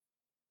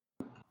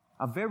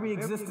Our very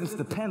existence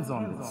depends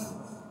on this.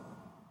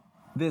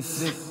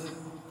 This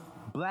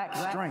black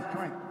strength.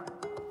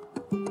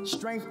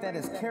 Strength that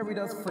has carried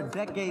us for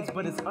decades,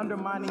 but is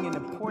undermining an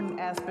important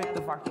aspect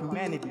of our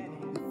humanity,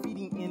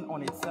 feeding in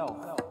on itself.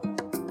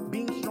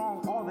 Being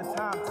strong all the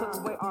time took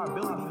away our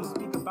ability to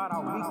speak about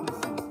our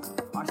weaknesses,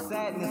 our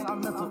sadness, our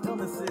mental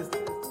illnesses.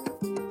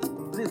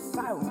 This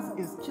silence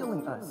is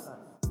killing us.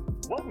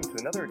 Welcome to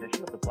another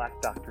edition of the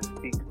Black Doctors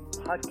Speak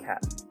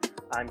podcast.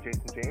 I'm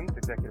Jason James,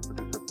 executive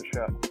producer of the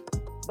show.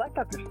 Black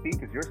Doctors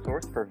Speak is your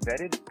source for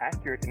vetted,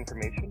 accurate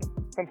information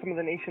from some of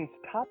the nation's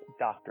top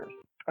doctors.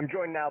 I'm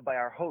joined now by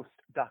our host,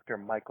 Dr.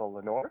 Michael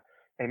LeNoir,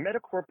 a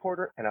medical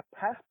reporter and a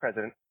past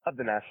president of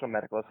the National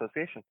Medical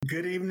Association.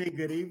 Good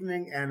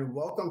evening, and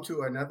welcome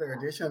to another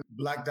edition of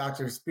Black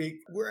Doctors Speak.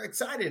 We're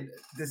excited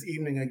this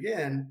evening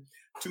again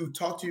to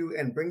talk to you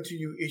and bring to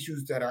you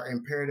issues that are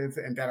imperative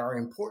and that are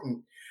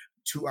important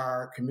to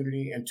our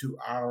community and to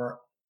our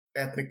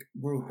ethnic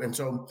group. And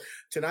so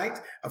tonight,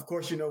 of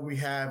course, we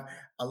have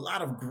a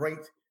lot of great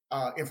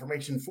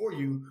information for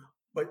you,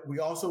 but we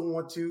also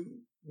want to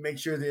make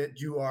sure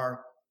that you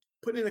are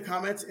putting in the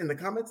comments,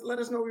 let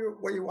us know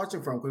where you're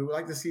watching from, because we'd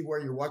like to see where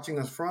you're watching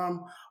us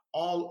from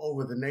all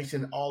over the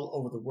nation, all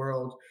over the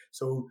world.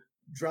 So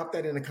drop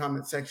that in the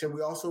comment section.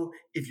 We also,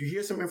 if you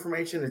hear some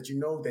information that you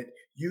know that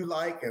you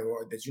like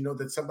or that you know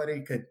that somebody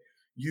could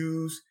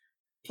use,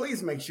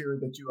 please make sure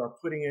that you are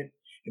putting it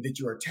and that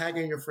you are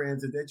tagging your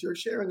friends and that you're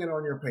sharing it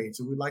on your page.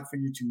 So we'd like for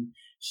you to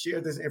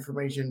share this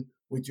information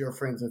with your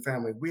friends and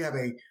family. We have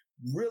a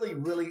really,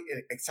 really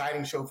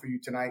exciting show for you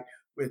tonight.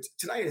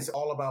 Tonight is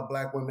all about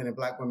Black women and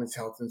Black women's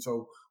health. And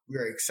so we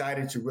are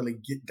excited to really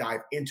dive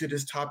into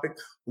this topic.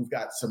 We've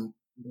got some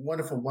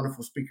wonderful,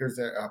 wonderful speakers,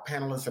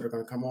 panelists that are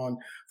going to come on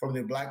from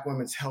the Black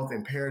Women's Health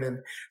Imperative.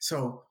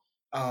 So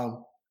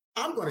I'm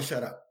going to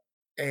shut up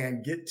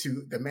and get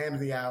to the man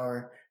of the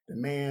hour, the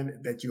man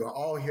that you are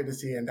all here to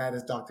see, and that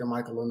is Dr.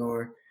 Michael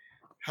LeNoir.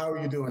 How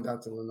are you doing,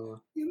 Dr.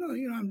 LeNoir?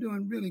 I'm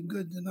doing really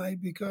good tonight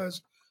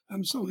because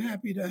I'm so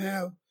happy to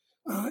have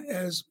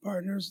as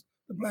partners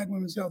the Black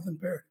Women's Health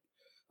Imperative.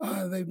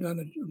 They've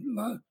done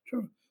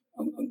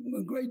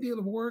a great deal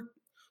of work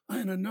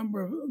in a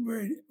number of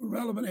very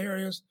relevant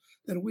areas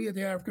that we at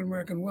the African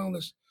American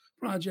Wellness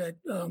Project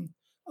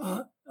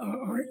are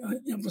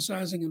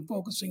emphasizing and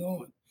focusing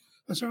on.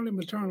 Certainly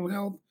maternal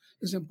health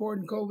is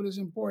important. COVID is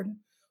important.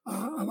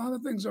 A lot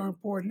of things are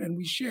important, and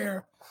we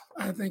share,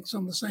 I think,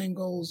 some of the same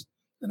goals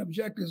and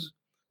objectives.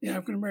 The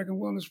African American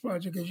Wellness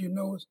Project, as you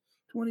know, is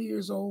 20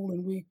 years old,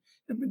 and we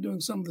have been doing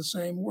some of the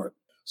same work.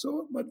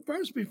 So, but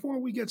first, before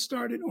we get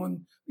started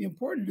on the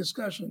important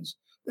discussions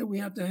that we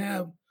have to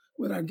have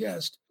with our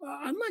guest,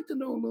 I'd like to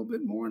know a little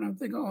bit more, and I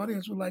think our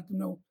audience would like to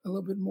know a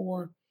little bit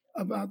more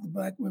about the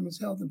Black Women's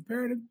Health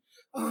Imperative.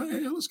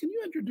 And Ellis, can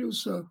you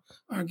introduce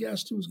our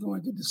guest who's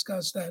going to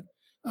discuss that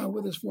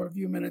with us for a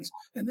few minutes,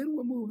 and then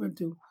we'll move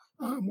into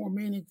more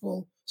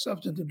meaningful,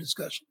 substantive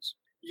discussions.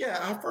 Yeah,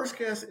 our first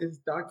guest is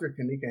Dr.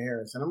 Kanika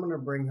Harris, and I'm going to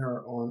bring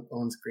her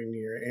on screen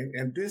here.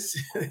 And this,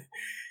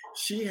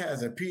 she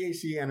has a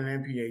PhD and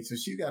an MPH, so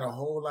she's got a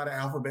whole lot of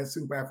alphabet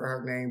soup after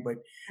her name.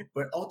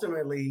 But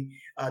ultimately,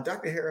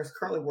 Dr. Harris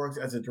currently works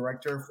as a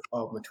director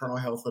of maternal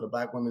health for the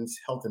Black Women's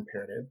Health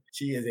Imperative.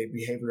 She is a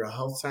behavioral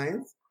health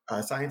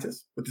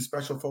scientist with a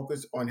special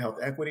focus on health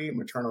equity,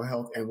 maternal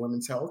health, and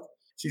women's health.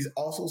 She's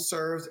also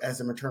serves as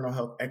a maternal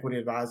health equity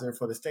advisor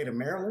for the state of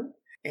Maryland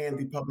and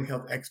the public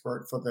health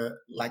expert for the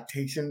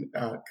Lactation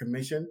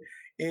Commission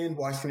in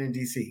Washington,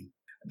 D.C.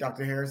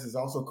 Dr. Harris is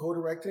also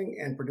co-directing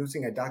and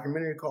producing a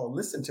documentary called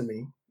Listen to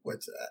Me,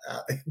 which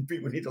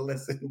people need to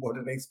listen more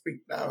than they speak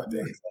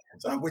nowadays.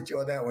 So I'm with you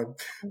on that one.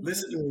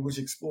 Listen to Me, which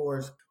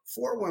explores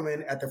 4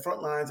 women at the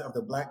front lines of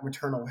the Black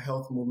maternal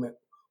health movement,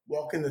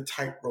 walking the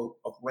tightrope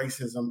of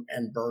racism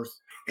and birth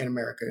in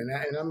America. And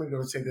I'm going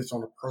to say this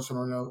on a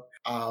personal note.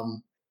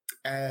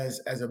 As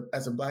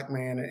a Black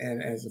man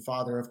and as a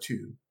father of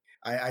 2,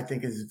 I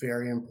think is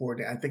very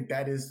important. I think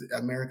that is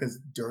America's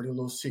dirty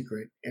little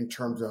secret in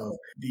terms of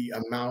the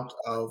amount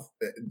of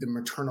the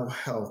maternal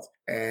health,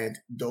 and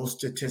those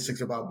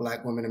statistics about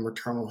Black women and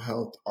maternal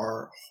health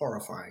are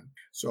horrifying.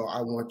 So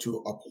I want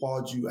to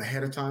applaud you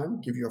ahead of time,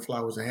 give your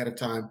flowers ahead of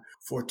time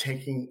for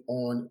taking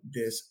on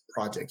this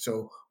project.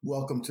 So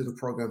welcome to the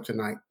program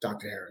tonight,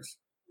 Dr. Harris.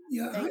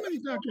 Yeah, how many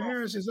Dr.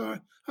 Harrises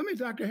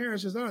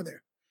are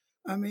there?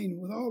 I mean,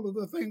 with all of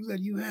the things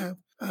that you have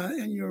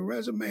in your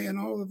resume and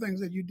all the things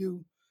that you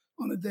do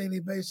on a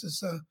daily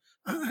basis,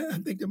 I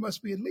think there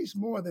must be at least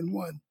more than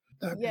one,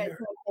 Dr. Yes,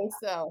 Harris. I think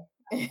so.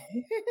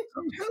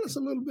 So tell us a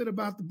little bit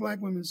about the Black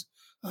Women's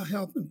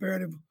Health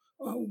Imperative,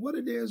 what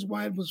it is,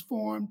 why it was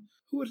formed,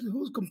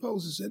 who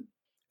composes it,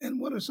 and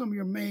what are some of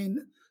your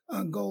main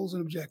goals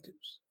and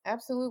objectives?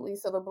 Absolutely.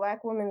 So the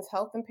Black Women's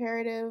Health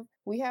Imperative,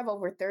 we have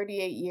over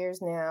 38 years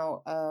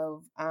now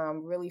of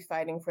really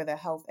fighting for the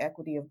health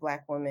equity of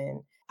Black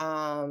women.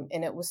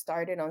 And it was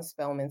started on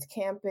Spelman's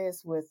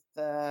campus with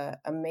the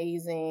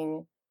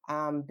amazing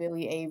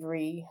Billy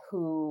Avery,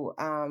 who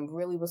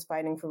really was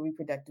fighting for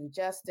reproductive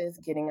justice,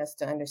 getting us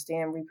to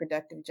understand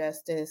reproductive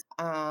justice.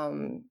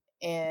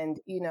 And,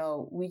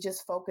 we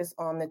just focus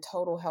on the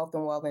total health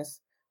and wellness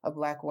of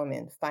Black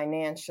women,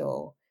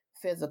 financial,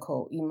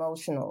 physical,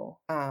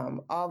 emotional,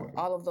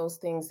 all of those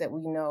things that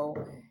we know,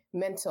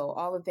 mental,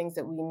 all the things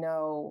that we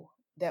know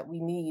that we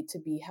need to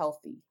be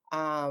healthy.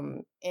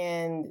 And,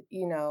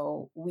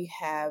 we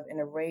have an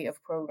array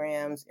of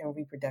programs in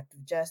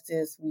reproductive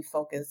justice. We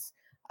focus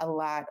a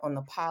lot on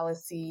the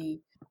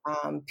policy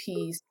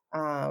piece.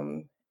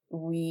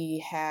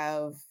 We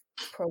have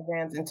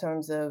programs in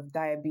terms of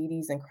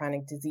diabetes and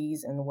chronic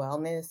disease and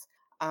wellness.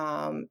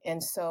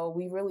 And so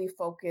we really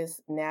focus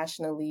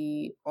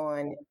nationally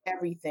on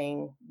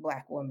everything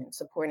Black women,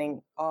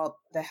 supporting all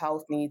the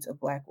health needs of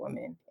Black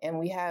women. And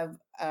we have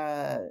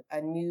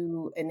a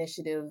new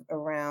initiative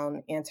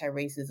around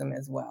anti-racism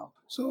as well.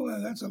 So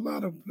that's a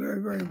lot of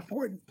very, very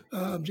important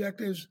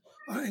objectives,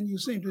 and you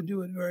seem to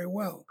do it very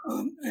well.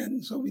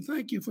 And so we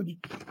thank you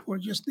for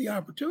just the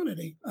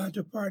opportunity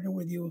to partner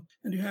with you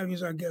and to have you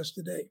as our guest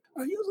today.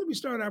 Usually we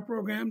start our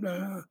program,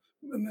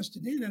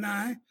 Mr. Dean and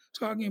I,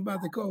 talking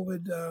about the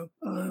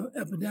COVID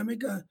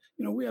epidemic.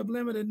 We have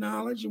limited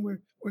knowledge, and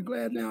we're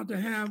glad now to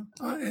have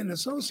an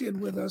associate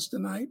with us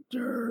tonight,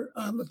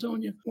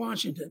 LaTonya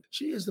Washington.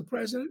 She is the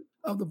president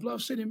of the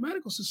Bluff City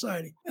Medical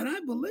Society, and I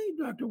believe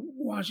Dr.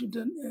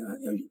 Washington,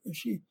 is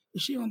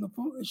she on the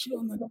phone? Is she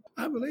on the?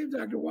 I believe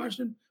Dr.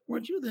 Washington,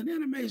 weren't you the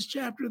NMA's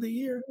Chapter of the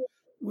Year?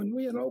 When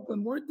we in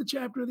Oakland, weren't the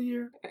Chapter of the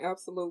Year?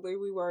 Absolutely,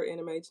 we were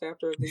NMA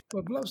Chapter of the Year.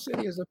 But Bluff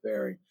City is a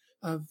very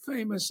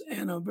famous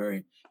and a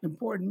very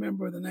important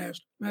member of the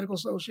National Medical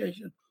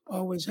Association,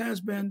 always has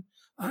been,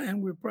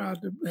 and we're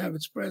proud to have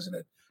its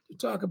president to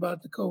talk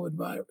about the COVID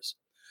virus.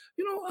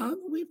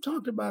 We've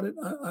talked about it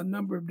a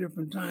number of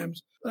different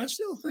times, but I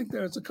still think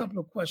there's a couple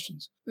of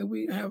questions that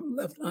we have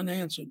left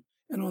unanswered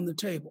and on the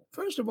table.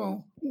 First of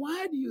all,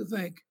 why do you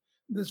think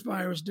this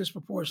virus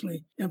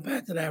disproportionately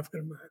impacted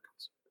African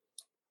Americans?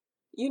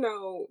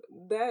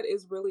 That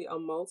is really a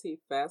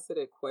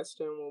multifaceted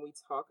question when we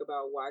talk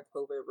about why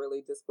COVID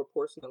really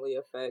disproportionately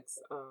affects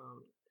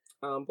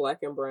Black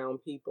and Brown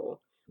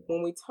people.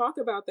 When we talk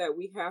about that,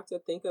 we have to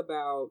think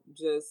about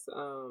just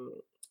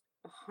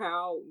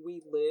how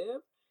we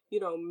live.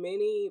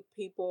 Many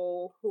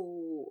people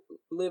who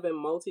live in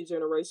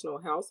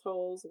multi-generational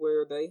households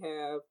where they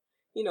have,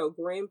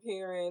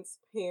 grandparents,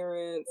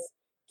 parents,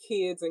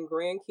 kids, and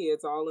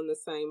grandkids all in the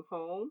same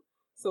home.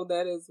 So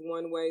that is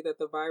one way that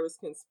the virus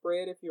can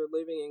spread if you're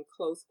living in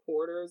close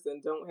quarters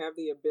and don't have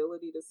the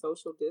ability to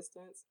social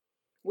distance.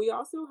 We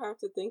also have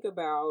to think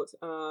about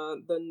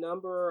the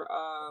number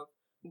of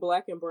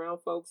Black and Brown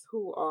folks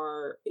who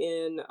are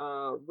in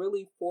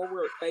really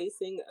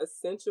forward-facing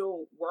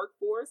essential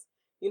workforce.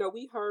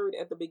 We heard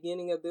at the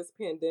beginning of this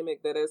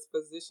pandemic that as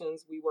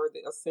physicians, we were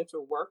the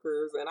essential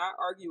workers, and I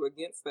argue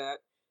against that.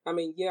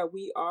 Yeah,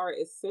 we are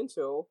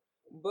essential,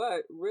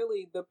 but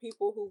really the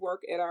people who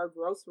work at our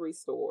grocery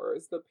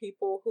stores, the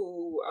people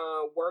who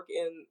work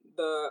in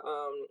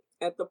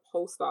at the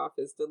post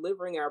office,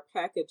 delivering our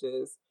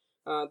packages,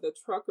 the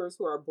truckers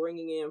who are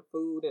bringing in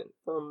food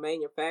from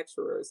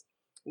manufacturers,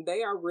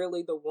 they are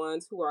really the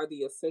ones who are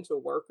the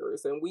essential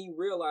workers. And we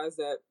realized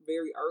that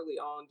very early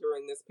on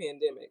during this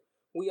pandemic.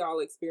 We all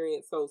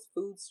experienced those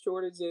food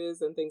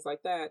shortages and things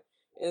like that.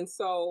 And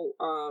so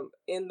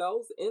in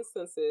those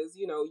instances,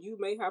 you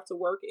may have to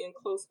work in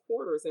close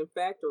quarters in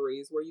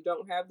factories where you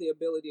don't have the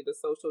ability to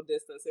social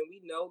distance. And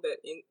we know that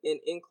in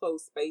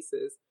enclosed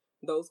spaces,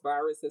 those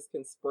viruses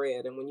can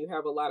spread. And when you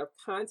have a lot of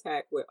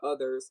contact with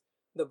others,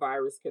 the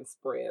virus can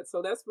spread.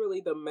 So that's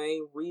really the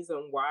main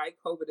reason why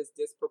COVID is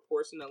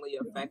disproportionately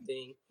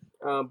affecting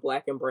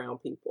Black and Brown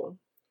people.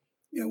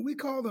 We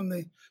call them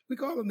the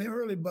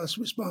early bus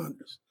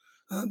responders.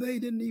 They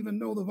didn't even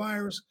know the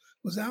virus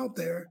was out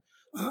there,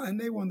 and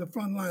they were on the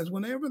front lines.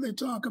 Whenever they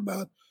talk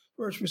about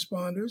first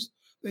responders,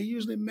 they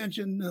usually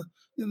mention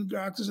the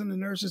doctors and the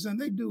nurses, and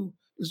they do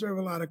deserve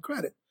a lot of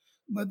credit.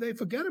 But they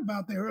forget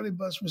about the early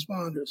bus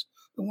responders,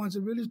 the ones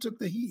that really took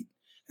the heat,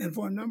 and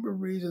for a number of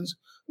reasons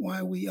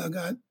why we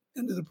got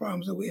into the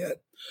problems that we had.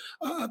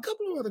 A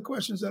couple of other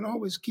questions that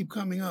always keep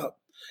coming up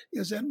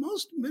is that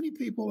many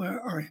people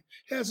are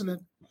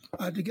hesitant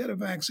to get a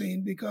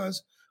vaccine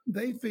because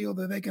they feel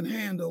that they can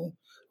handle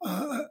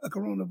a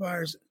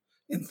coronavirus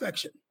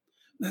infection.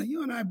 Now,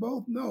 you and I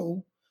both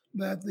know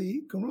that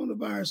the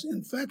coronavirus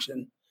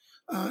infection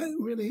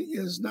really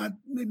is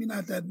maybe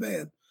not that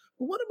bad.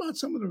 But what about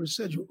some of the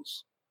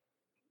residuals?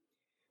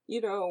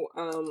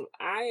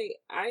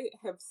 I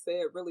have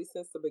said really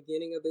since the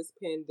beginning of this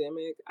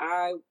pandemic,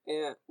 I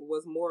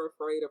was more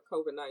afraid of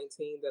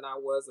COVID-19 than I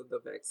was of the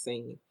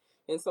vaccine.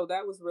 And so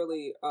that was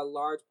really a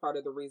large part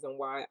of the reason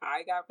why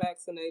I got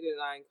vaccinated,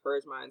 and I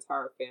encourage my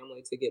entire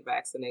family to get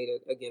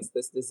vaccinated against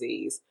this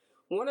disease.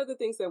 One of the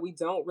things that we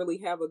don't really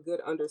have a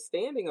good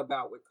understanding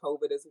about with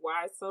COVID is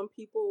why some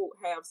people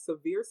have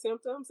severe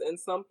symptoms and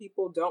some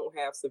people don't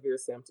have severe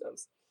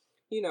symptoms.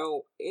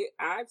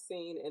 I've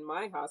seen in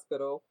my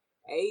hospital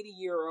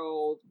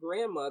 80-year-old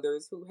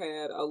grandmothers who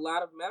had a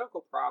lot of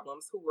medical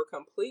problems who were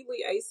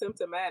completely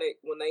asymptomatic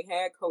when they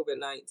had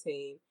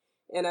COVID-19.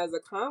 And as a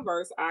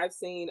converse, I've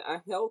seen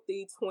a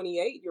healthy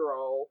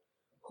 28-year-old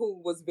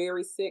who was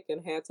very sick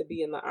and had to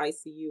be in the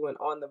ICU and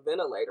on the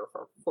ventilator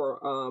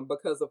for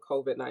because of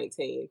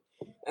COVID-19.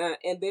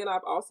 And then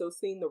I've also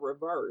seen the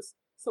reverse.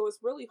 So it's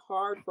really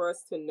hard for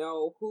us to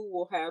know who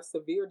will have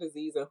severe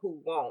disease and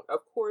who won't. Of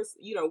course,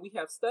 we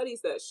have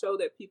studies that show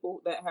that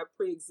people that have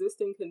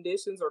pre-existing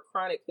conditions or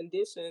chronic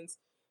conditions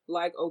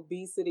like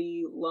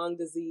obesity, lung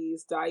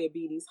disease,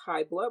 diabetes,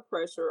 high blood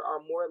pressure are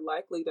more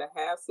likely to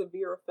have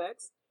severe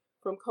effects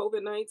from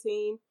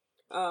COVID-19.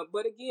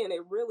 But again,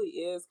 it really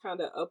is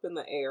kind of up in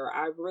the air.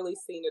 I've really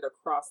seen it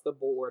across the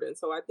board. And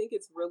so I think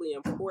it's really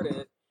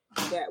important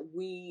that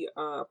we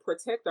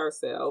protect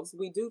ourselves.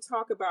 We do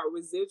talk about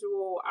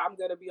residual. I'm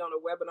going to be on a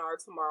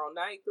webinar tomorrow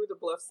night through the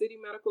Bluff City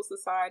Medical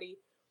Society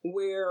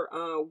where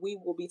we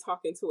will be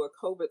talking to a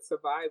COVID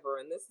survivor.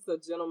 And this is a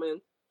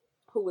gentleman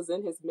who was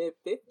in his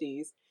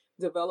mid-50s,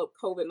 developed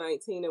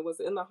COVID-19 and was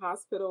in the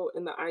hospital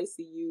in the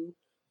ICU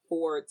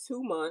for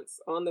 2 months,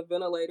 on the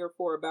ventilator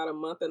for about a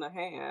month and a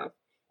half.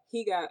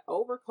 He got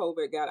over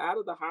COVID, got out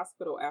of the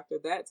hospital after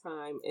that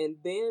time, and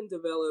then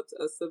developed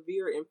a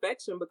severe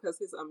infection because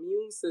his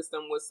immune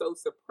system was so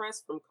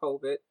suppressed from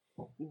COVID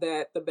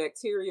that the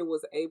bacteria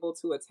was able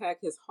to attack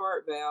his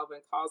heart valve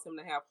and cause him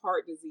to have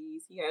heart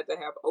disease. He had to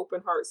have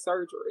open heart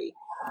surgery.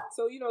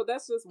 So,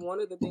 that's just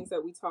one of the things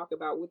that we talk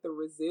about with the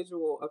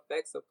residual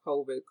effects of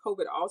COVID.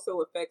 COVID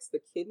also affects the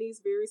kidneys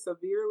very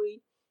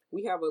severely.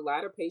 We have a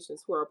lot of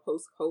patients who are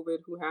post-COVID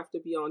who have to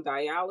be on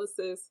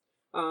dialysis.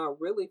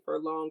 Really for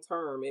long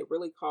term. It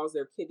really caused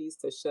their kidneys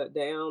to shut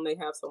down. They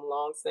have some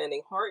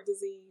long-standing heart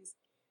disease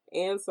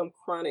and some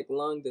chronic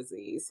lung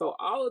disease. So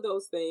all of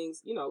those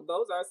things,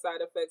 those are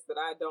side effects that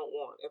I don't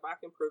want. If I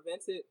can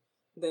prevent it,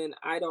 then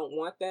I don't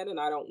want that. And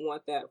I don't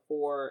want that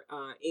for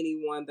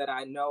anyone that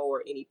I know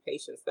or any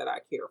patients that I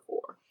care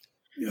for.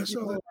 Yeah,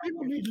 so that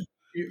people need to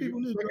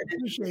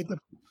appreciate the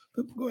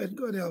go ahead,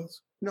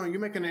 Alice. No, you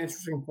make an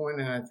interesting point,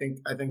 and I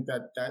think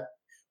that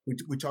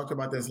we talked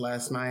about this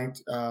last night.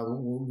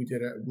 We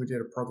did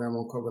a program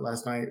on COVID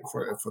last night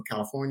for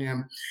California,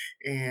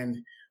 and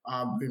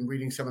I've been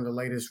reading some of the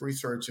latest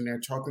research, and they're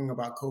talking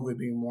about COVID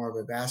being more of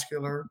a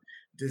vascular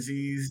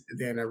disease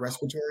than a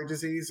respiratory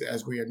disease,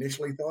 as we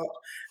initially thought.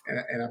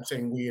 And I'm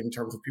saying we in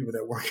terms of people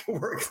that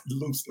work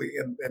loosely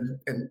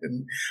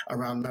and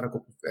around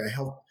medical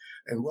health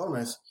and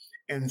wellness.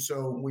 And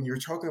so when you're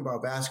talking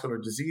about vascular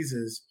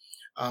diseases,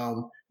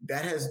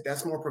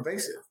 that's more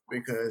pervasive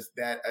because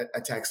that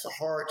attacks the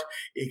heart.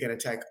 It can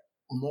attack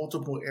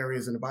multiple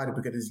areas in the body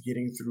because it's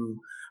getting through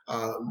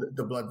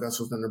the blood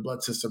vessels and the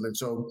blood system. And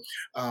so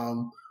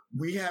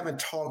we haven't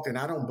talked, and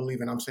I don't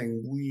believe, and I'm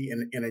saying we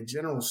in a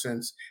general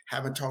sense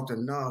haven't talked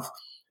enough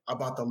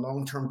about the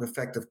long-term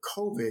effect of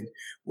COVID,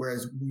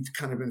 whereas we've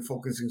kind of been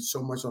focusing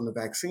so much on the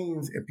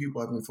vaccines and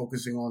people have been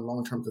focusing on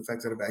long-term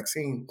effects of the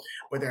vaccine,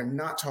 but they're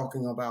not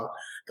talking about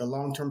the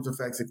long-term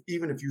effects.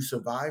 Even if you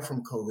survive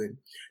from COVID,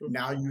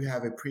 now you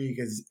have a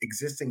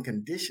pre-existing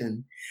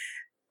condition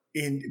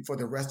for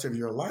the rest of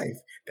your life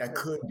that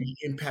could be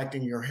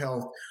impacting your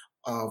health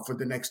for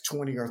the next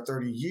 20 or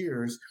 30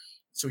 years.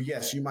 So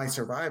yes, you might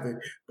survive it,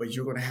 but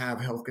you're going to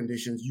have health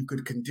conditions. You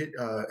could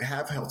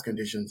have health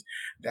conditions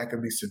that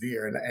could be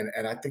severe.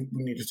 And I think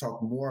we need to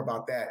talk more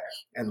about that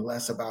and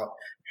less about,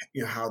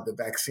 how the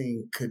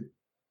vaccine could,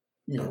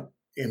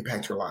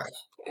 impact your life.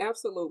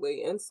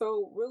 Absolutely. And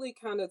so really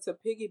kind of to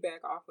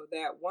piggyback off of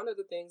that, one of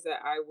the things that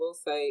I will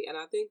say, and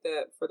I think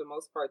that for the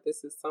most part,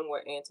 this is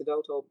somewhat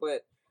anecdotal,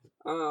 but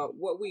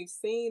what we've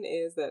seen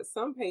is that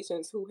some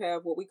patients who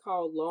have what we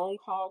call long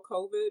haul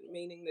COVID,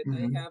 meaning that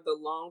they have the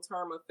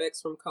long-term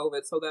effects from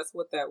COVID. So that's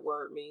what that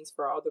word means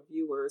for all the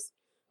viewers.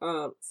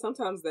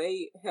 Sometimes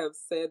they have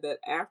said that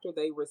after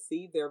they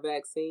received their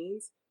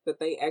vaccines, that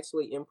they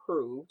actually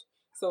improved.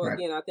 So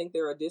again, I think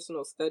there are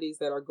additional studies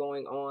that are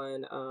going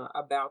on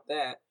about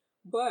that.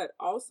 But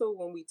also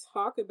when we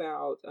talk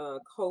about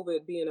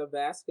COVID being a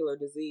vascular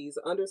disease,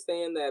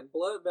 understand that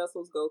blood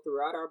vessels go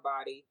throughout our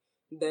body.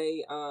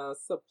 They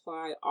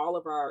supply all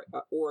of our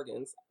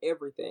organs,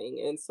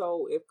 everything. And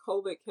so if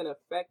COVID can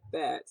affect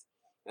that,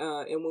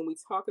 and when we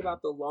talk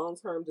about the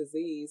long-term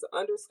disease,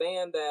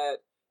 understand that,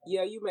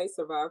 yeah, you may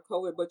survive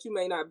COVID, but you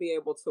may not be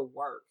able to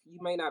work. You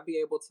may not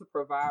be able to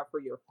provide for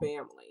your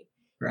family.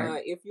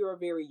 Right. If you're a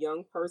very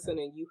young person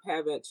and you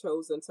haven't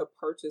chosen to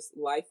purchase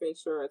life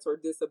insurance or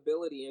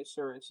disability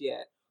insurance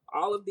yet,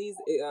 all of these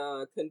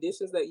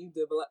conditions that you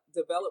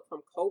develop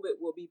from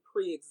COVID will be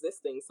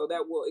pre-existing. So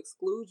that will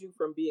exclude you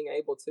from being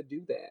able to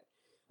do that.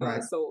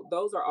 Right. So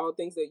those are all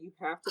things that you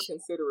have to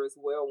consider as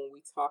well when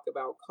we talk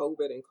about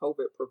COVID and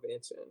COVID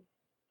prevention.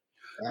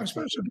 Our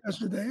special guest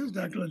today is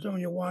Dr.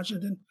 LaTonya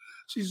Washington.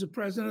 She's the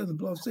president of the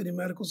Bluff City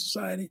Medical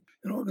Society,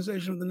 an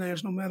organization of the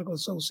National Medical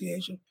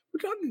Association.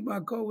 We're talking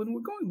about COVID, and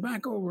we're going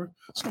back over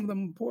some of the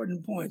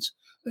important points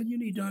that you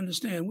need to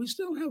understand. We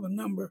still have a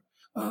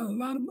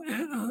lot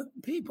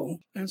of people,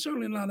 and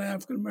certainly a lot of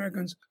African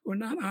Americans, who are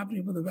not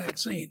opting for the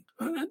vaccine.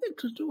 I think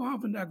too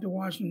often, Dr.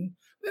 Washington,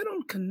 they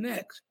don't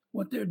connect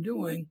what they're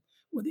doing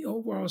with the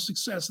overall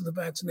success of the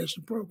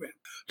vaccination program.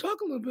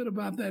 Talk a little bit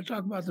about that.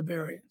 Talk about the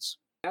variants.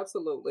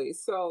 Absolutely.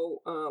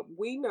 So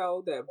we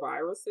know that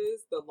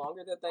viruses, the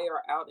longer that they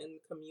are out in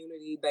the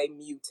community, they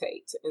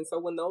mutate. And so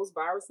when those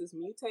viruses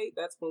mutate,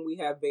 that's when we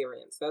have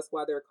variants. That's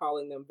why they're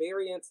calling them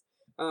variants.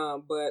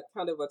 But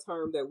kind of a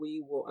term that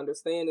we will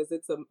understand is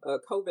it's a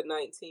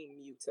COVID-19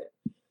 mutant.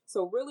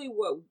 So really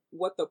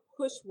what the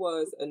push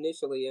was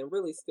initially, and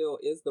really still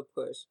is the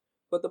push,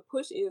 but the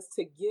push is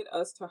to get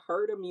us to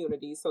herd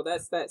immunity. So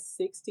that's that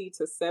 60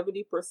 to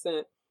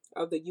 70%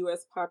 of the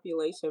U.S.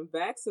 population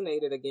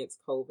vaccinated against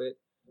COVID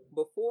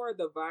before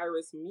the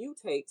virus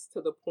mutates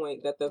to the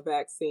point that the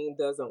vaccine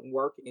doesn't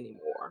work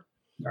anymore.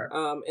 Right.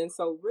 And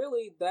so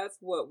really that's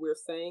what we're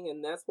saying,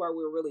 and that's why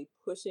we're really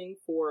pushing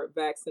for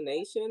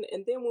vaccination.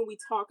 And then when we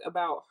talk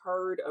about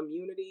herd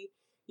immunity,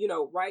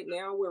 right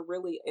now we're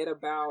really at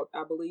about,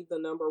 I believe the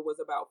number was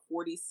about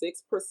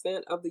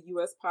 46% of the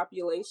U.S.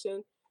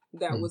 population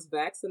that was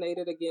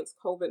vaccinated against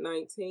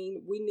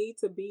COVID-19. We need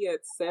to be at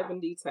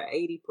 70 to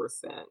 80%.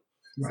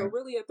 Right. So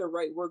really at the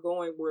rate we're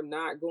going, we're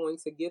not going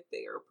to get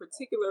there,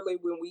 particularly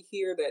when we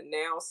hear that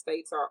now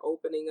states are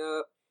opening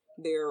up.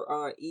 They're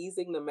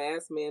easing the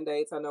mask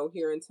mandates. I know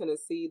here in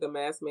Tennessee, the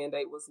mask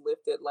mandate was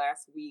lifted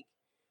last week.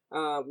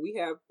 We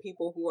have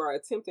people who are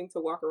attempting to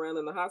walk around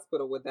in the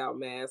hospital without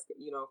masks.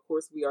 Of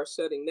course, we are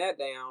shutting that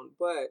down.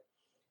 But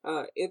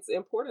it's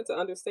important to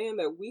understand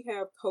that we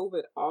have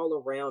COVID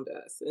all around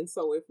us. And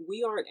so if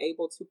we aren't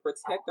able to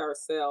protect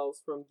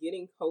ourselves from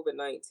getting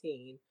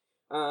COVID-19,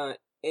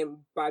 and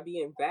by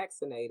being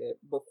vaccinated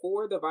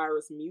before the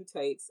virus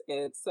mutates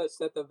and such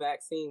that the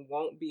vaccine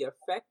won't be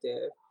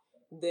effective,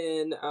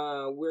 then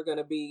we're going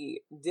to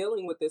be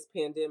dealing with this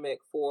pandemic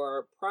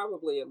for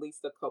probably at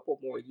least a couple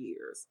more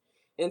years.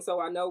 And so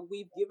I know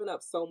we've given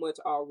up so much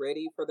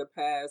already for the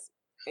past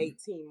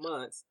 18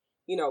 months.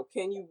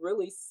 Can you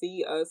really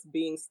see us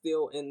being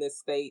still in this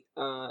state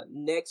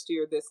next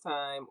year this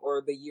time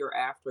or the year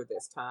after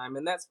this time?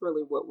 And that's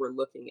really what we're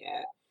looking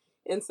at.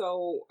 And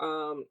so,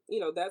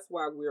 that's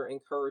why we're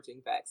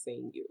encouraging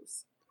vaccine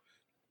use.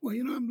 Well,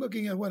 I'm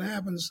looking at what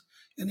happens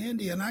in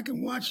India, and I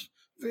can watch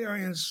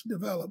variants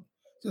develop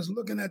just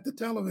looking at the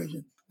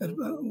television.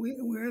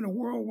 We're in a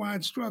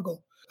worldwide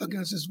struggle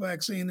against this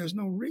vaccine. There's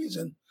no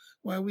reason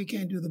why we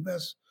can't do the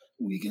best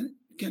we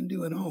can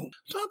do at home.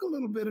 Talk a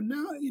little bit of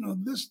now,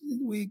 this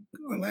week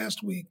or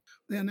last week,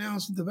 they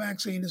announced that the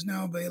vaccine is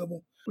now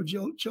available for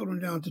children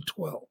down to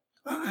 12.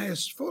 I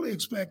fully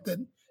expect that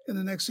in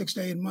the next 6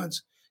 to 8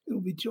 months, it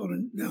will be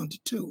children down to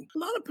 2. A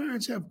lot of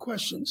parents have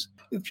questions.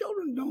 If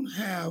children don't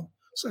have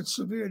such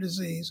severe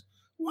disease,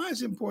 why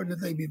is it important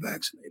that they be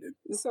vaccinated?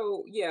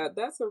 So, yeah,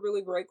 that's a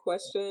really great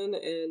question.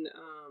 And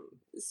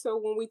so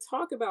when we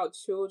talk about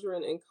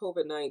children and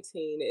COVID-19,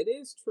 it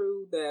is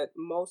true that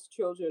most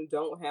children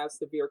don't have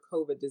severe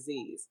COVID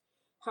disease.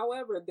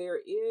 However, there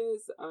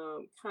is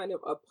kind of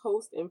a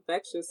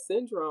post-infectious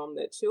syndrome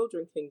that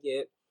children can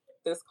get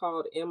that's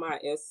called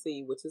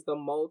MIS-C, which is the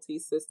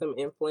multi-system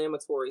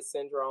inflammatory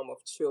syndrome of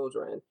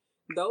children.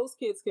 Those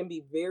kids can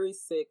be very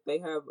sick. They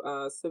have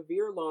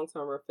severe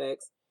long-term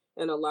effects,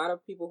 and a lot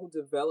of people who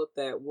develop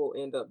that will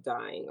end up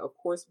dying. Of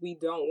course, we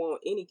don't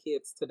want any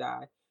kids to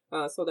die,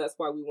 so that's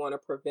why we want to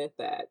prevent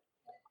that.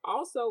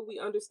 Also, we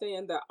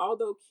understand that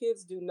although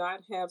kids do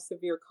not have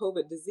severe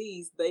COVID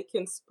disease, they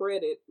can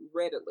spread it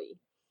readily.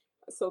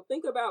 So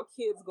think about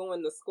kids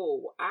going to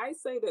school. I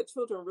say that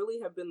children really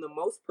have been the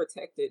most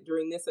protected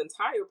during this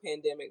entire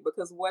pandemic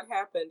because what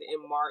happened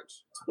in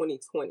March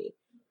 2020,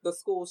 the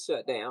schools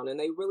shut down, and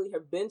they really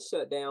have been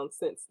shut down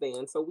since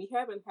then. So we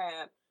haven't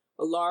had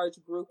large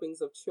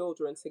groupings of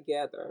children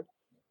together.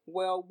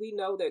 Well, we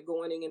know that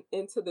going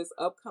into this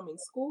upcoming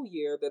school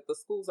year that the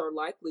schools are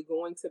likely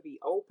going to be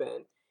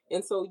open.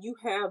 And so you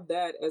have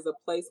that as a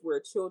place where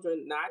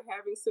children not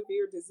having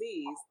severe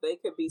disease, they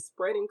could be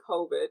spreading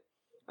COVID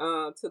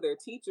to their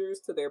teachers,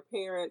 to their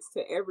parents,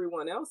 to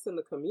everyone else in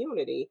the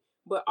community.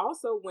 But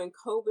also when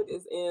COVID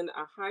is in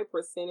a high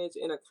percentage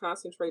in a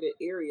concentrated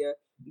area,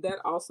 that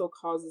also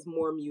causes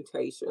more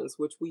mutations,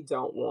 which we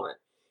don't want.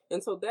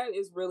 And so that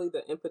is really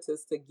the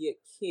impetus to get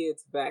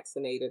kids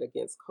vaccinated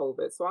against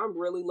COVID. So I'm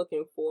really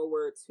looking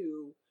forward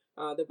to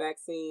the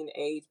vaccine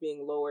age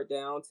being lowered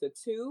down to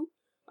 2.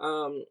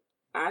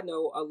 I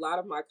know a lot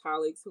of my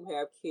colleagues who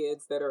have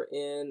kids that are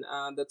in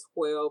the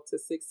 12 to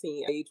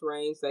 16 age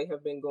range. They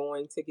have been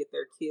going to get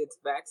their kids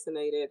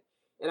vaccinated.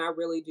 And I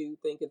really do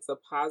think it's a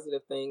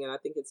positive thing. And I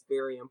think it's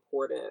very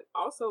important.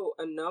 Also,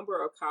 a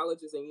number of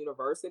colleges and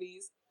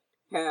universities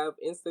have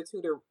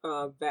instituted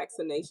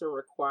vaccination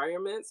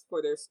requirements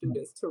for their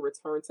students to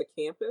return to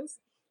campus.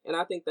 And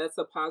I think that's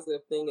a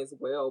positive thing as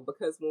well,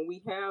 because when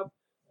we have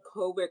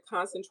COVID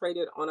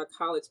concentrated on a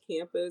college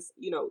campus,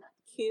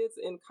 kids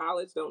in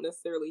college don't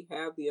necessarily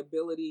have the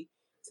ability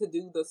to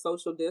do the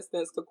social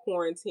distance, to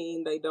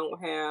quarantine. They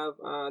don't have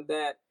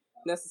that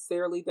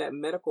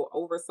medical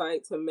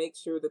oversight to make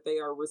sure that they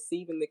are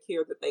receiving the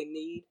care that they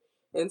need.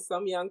 And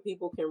some young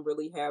people can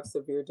really have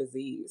severe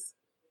disease.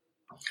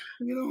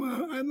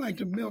 I'd like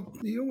to milk,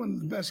 you're one of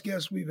the best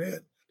guests we've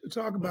had to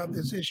talk about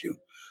this issue.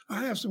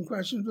 I have some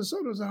questions, but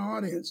so does our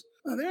audience.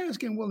 They're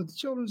asking, will the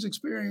children's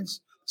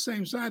experience the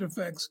same side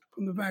effects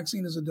from the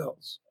vaccine as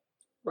adults?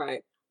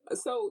 Right.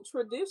 So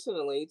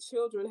traditionally,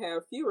 children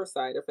have fewer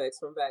side effects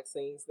from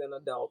vaccines than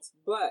adults,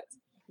 but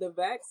the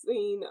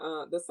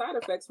side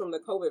effects from the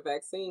COVID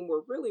vaccine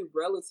were really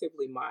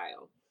relatively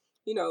mild.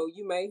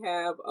 You may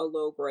have a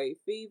low grade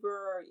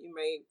fever, you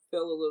may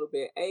feel a little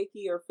bit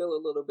achy or feel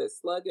a little bit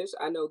sluggish.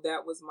 I know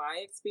that was my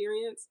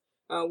experience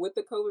with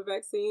the COVID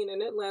vaccine,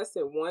 and it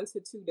lasted 1 to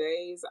 2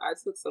 days. I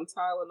took some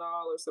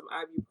Tylenol or some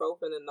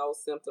ibuprofen, and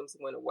those symptoms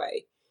went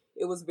away.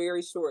 It was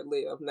very short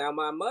lived. Now,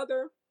 my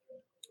mother,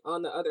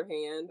 on the other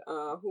hand,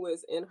 who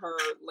is in her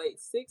late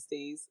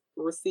 60s,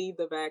 received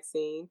the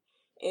vaccine,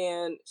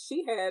 and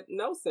she had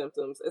no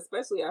symptoms,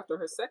 especially after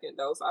her second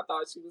dose. I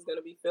thought she was going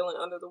to be feeling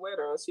under the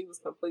weather, and she was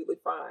completely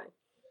fine.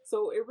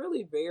 So it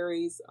really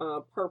varies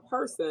per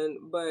person,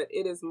 but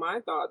it is my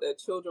thought that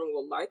children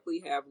will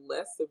likely have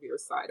less severe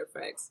side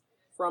effects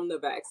from the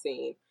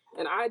vaccine.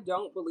 And I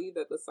don't believe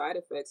that the side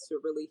effects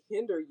should really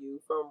hinder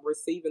you from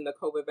receiving the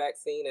COVID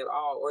vaccine at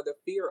all, or the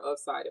fear of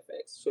side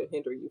effects should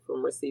hinder you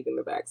from receiving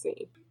the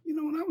vaccine.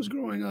 When I was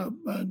growing up,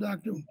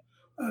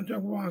 Dr.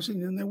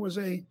 Washington, there was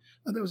a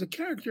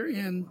character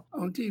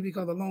on TV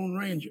called the Lone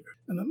Ranger,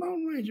 and the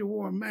Lone Ranger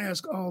wore a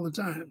mask all the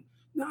time.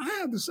 Now, I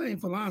have the same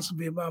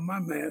philosophy about my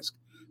mask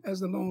as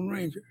the Lone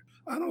Ranger.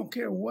 I don't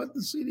care what the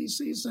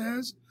CDC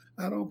says.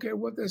 I don't care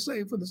what they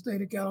say for the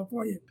state of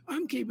California.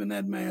 I'm keeping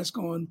that mask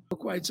on for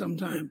quite some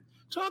time.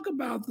 Talk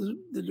about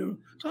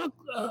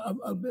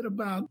a bit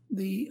about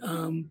the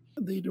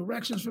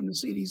directions from the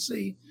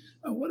CDC.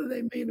 What do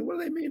they mean? What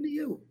do they mean to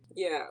you?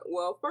 Yeah,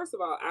 well, first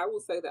of all, I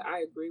will say that I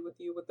agree with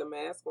you with the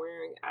mask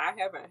wearing. I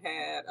haven't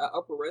had an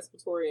upper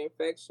respiratory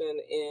infection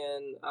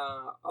in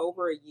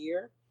over a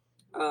year.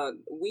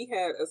 We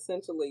had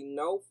essentially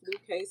no flu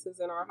cases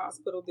in our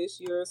hospital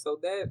this year, so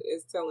that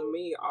is telling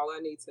me all I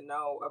need to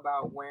know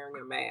about wearing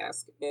a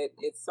mask.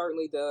 It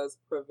certainly does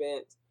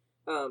prevent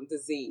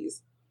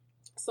disease.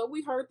 So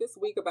we heard this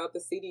week about the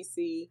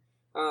CDC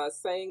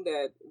saying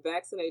that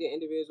vaccinated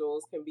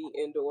individuals can be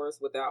indoors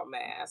without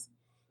masks.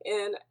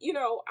 And,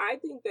 I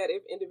think that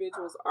if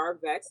individuals are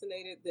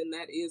vaccinated, then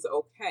that is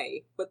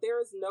okay. But there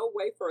is no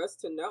way for us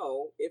to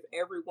know if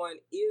everyone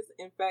is,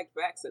 in fact,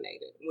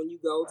 vaccinated when you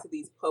go to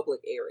these public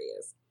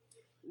areas.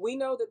 We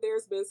know that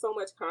there's been so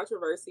much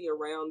controversy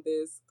around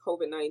this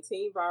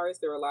COVID-19 virus.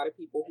 There are a lot of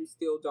people who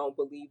still don't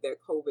believe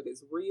that COVID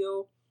is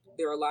real.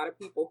 There are a lot of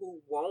people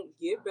who won't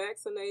get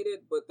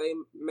vaccinated, but they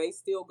may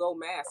still go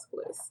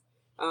maskless.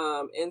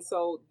 And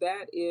so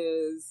that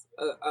is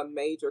a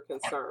major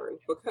concern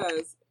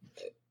because,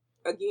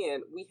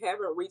 again, we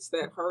haven't reached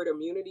that herd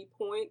immunity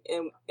point,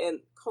 and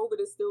COVID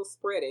is still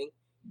spreading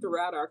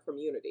throughout our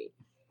community.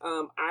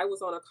 I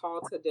was on a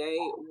call today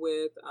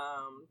with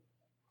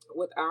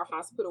our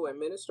hospital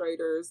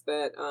administrators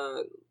that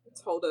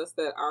told us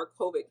that our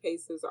COVID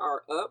cases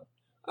are up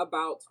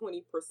about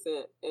 20%,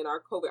 and our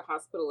COVID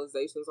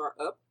hospitalizations are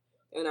up,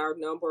 and our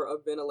number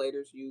of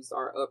ventilators used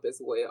are up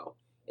as well.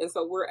 And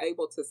so we're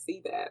able to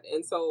see that.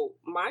 And so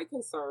my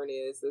concern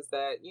is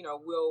that,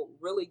 we'll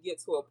really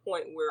get to a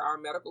point where our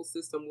medical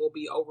system will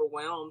be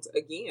overwhelmed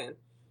again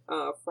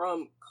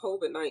from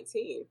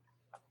COVID-19.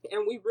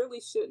 And we really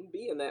shouldn't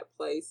be in that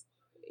place,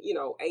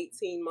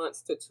 18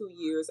 months to 2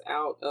 years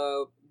out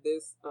of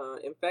this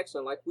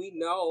infection. Like, we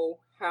know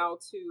how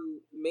to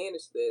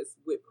manage this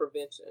with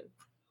prevention.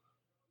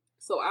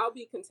 So I'll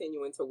be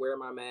continuing to wear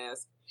my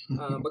mask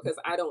because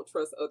I don't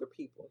trust other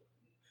people.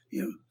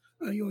 Yeah.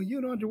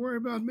 You don't have to worry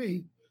about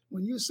me.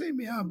 When you see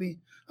me, I'll be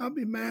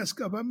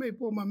masked up. I may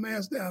pull my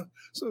mask down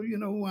so you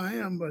know who I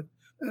am, but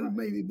that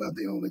may be about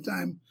the only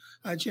time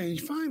I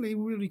change. Finally,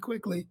 really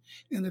quickly,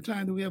 in the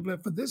time that we have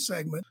left for this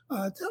segment,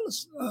 tell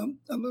us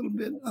a little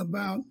bit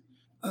about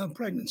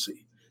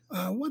pregnancy.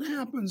 What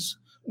happens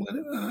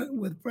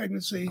with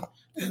pregnancy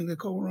and the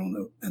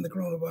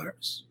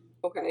coronavirus?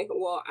 Okay,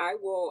 well, I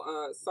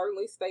will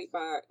certainly start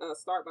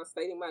by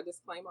stating my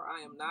disclaimer.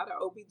 I am not an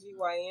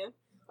OBGYN.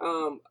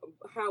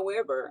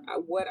 However,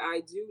 what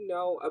I do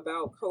know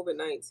about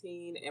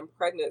COVID-19 and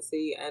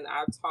pregnancy, and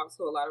I've talked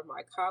to a lot of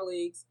my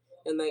colleagues,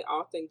 and they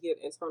often get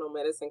internal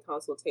medicine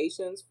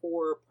consultations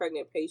for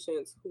pregnant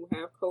patients who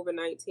have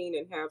COVID-19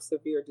 and have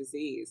severe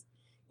disease.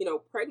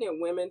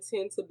 Pregnant women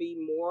tend to be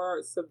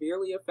more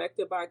severely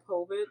affected by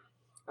COVID.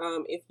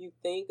 If you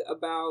think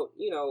about,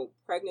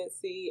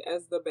 pregnancy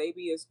as the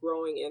baby is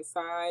growing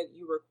inside,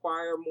 you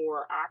require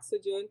more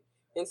oxygen.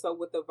 And so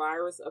with the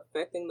virus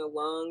affecting the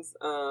lungs,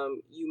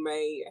 you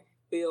may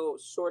feel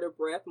short of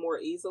breath more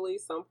easily.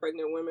 Some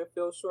pregnant women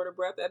feel short of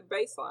breath at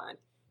baseline.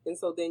 And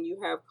so then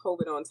you have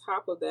COVID on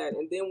top of that.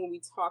 And then when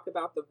we talk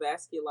about the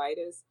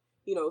vasculitis,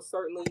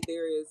 certainly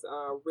there is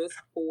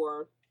risk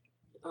for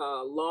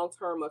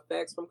long-term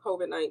effects from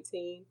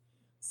COVID-19.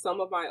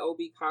 Some of my OB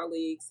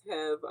colleagues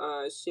have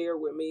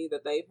shared with me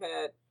that they've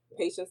had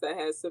patients that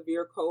had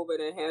severe COVID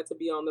and had to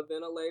be on the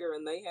ventilator,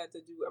 and they had to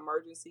do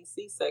emergency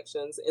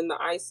C-sections in the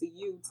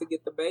ICU to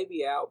get the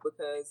baby out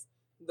because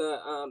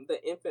the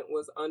infant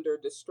was under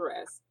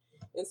distress.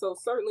 And so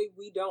certainly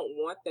we don't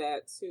want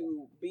that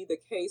to be the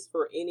case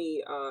for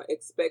any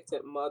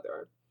expectant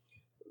mother.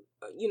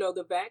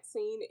 The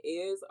vaccine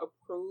is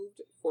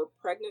approved for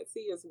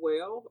pregnancy as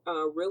well,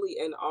 really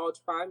in all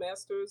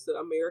trimesters. The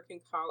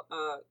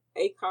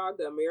ACOG,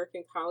 the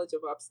American College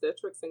of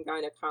Obstetrics and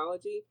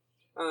Gynecology,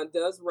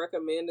 does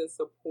recommend and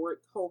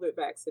support COVID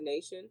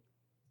vaccination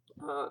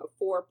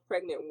for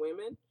pregnant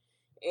women.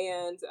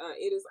 And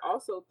it is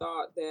also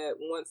thought that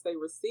once they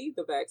receive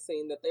the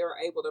vaccine, that they are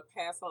able to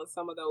pass on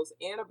some of those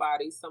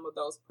antibodies, some of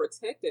those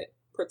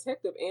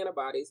protective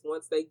antibodies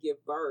once they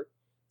give birth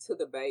to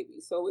the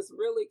baby. So it's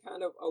really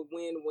kind of a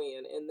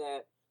win-win in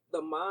that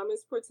the mom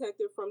is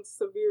protected from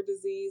severe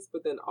disease,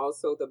 but then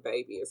also the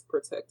baby is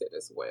protected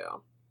as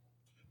well.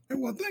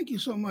 Well, thank you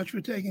so much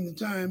for taking the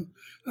time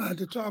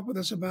to talk with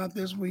us about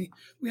this. We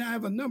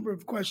have a number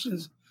of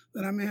questions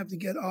that I may have to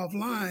get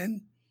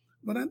offline,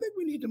 but I think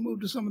we need to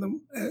move to some of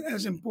them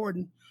as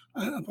important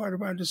part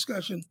of our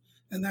discussion,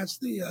 and that's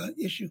the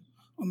issue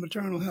on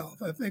maternal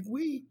health. I think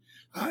we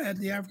at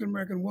the African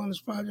American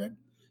Wellness Project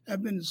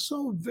have been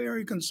so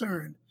very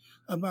concerned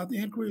about the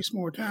increased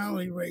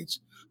mortality rates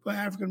for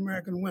African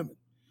American women.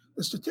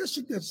 The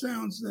statistic that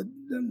sounds that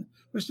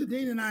Mr.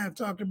 Dean and I have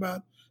talked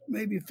about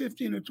maybe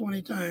 15 or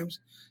 20 times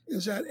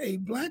is that a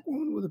Black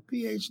woman with a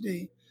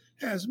PhD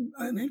has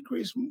an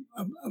increased,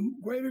 a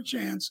greater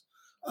chance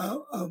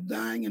of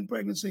dying in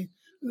pregnancy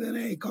than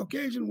a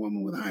Caucasian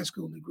woman with a high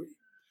school degree.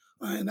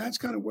 And that's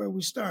kind of where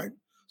we start.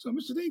 So,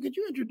 Mr. Dean, could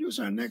you introduce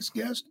our next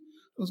guest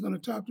who's going to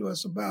talk to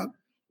us about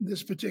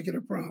this particular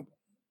problem?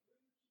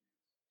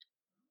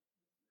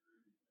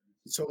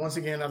 So once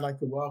again, I'd like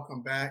to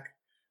welcome back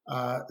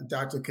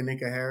Dr.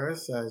 Kanika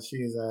Harris. She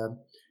is a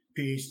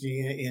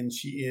PhD and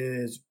she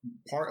is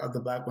part of the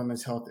Black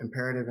Women's Health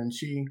Imperative. And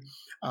she,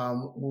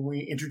 when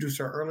we introduced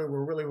her earlier,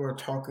 we were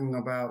talking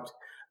about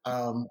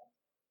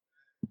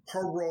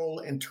her role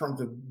in terms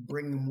of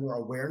bringing more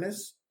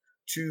awareness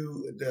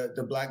to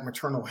the Black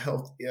maternal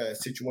health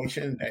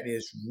situation that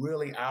is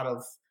really out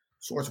of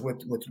sorts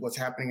with what's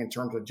happening in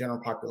terms of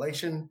general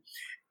population.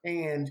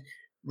 And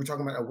we're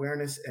talking about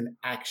awareness and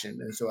action.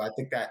 And so I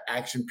think that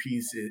action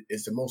piece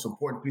is the most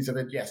important piece of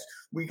it. Yes,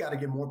 we got to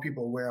get more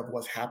people aware of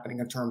what's happening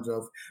in terms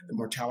of the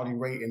mortality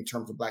rate, in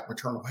terms of Black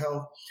maternal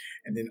health.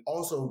 And then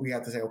also we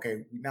have to say,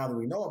 okay, now that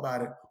we know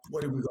about it,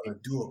 what are we going to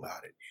do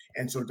about it?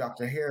 And so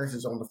Dr. Harris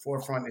is on the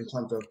forefront in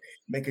terms of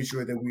making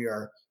sure that we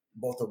are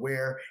both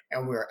aware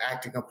and we are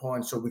acting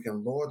upon so we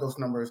can lower those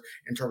numbers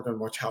in terms of the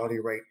mortality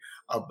rate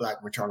of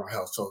Black maternal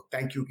health. So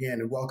thank you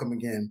again and welcome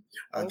again,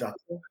 Dr.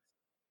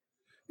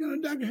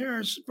 Dr.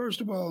 Harris,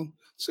 first of all,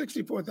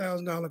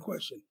 $64,000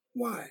 question.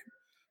 Why?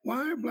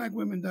 Why are Black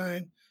women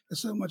dying at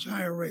so much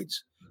higher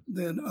rates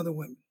than other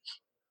women?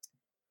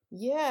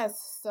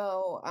 Yes.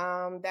 So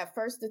that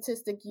first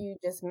statistic you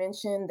just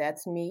mentioned,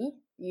 that's me.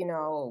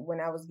 When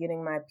I was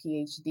getting my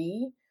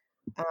PhD,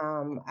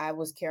 I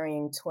was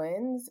carrying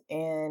twins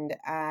and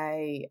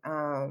I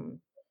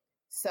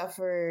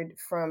suffered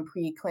from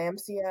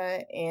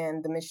preeclampsia,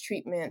 and the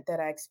mistreatment that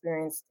I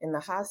experienced in the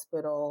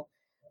hospital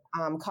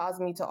caused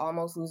me to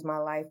almost lose my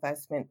life. I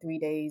spent 3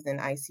 days in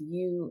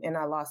ICU and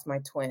I lost my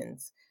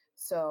twins.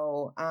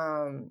 So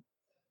I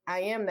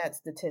am that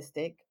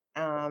statistic.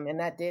 And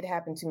that did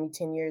happen to me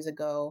 10 years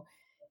ago.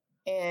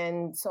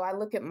 And so I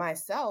look at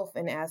myself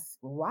and ask,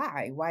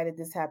 why? Why did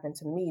this happen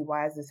to me?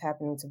 Why is this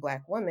happening to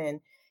Black women?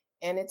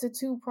 And it's a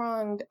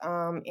two-pronged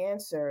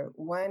answer.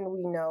 One,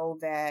 we know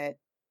that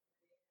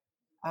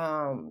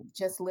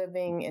just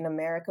living in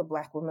America,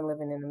 Black women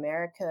living in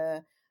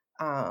America,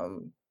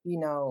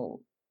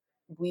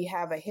 we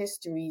have a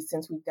history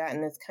since we've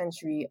gotten this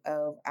country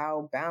of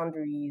our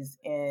boundaries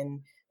and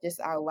just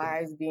our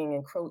lives being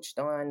encroached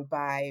on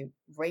by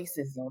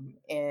racism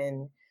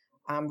and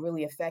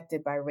really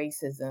affected by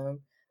racism.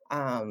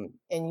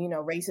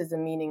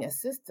 Racism meaning a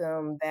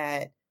system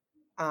that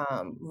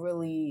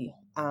really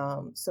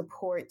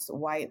supports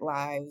white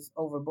lives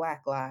over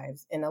Black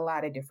lives in a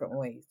lot of different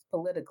ways,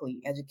 politically,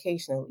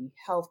 educationally,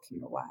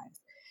 healthcare-wise.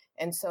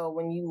 And so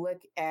when you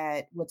look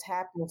at what's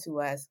happening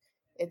to us,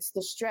 it's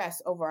the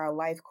stress over our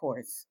life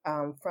course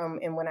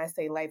and when I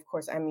say life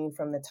course, I mean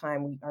from the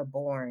time we are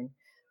born,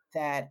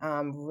 that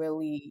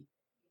really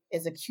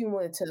is a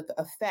cumulative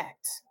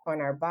effect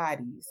on our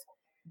bodies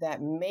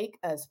that make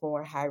us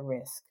more high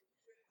risk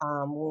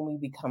when we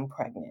become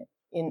pregnant.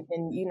 And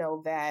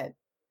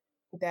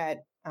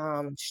that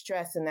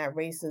stress and that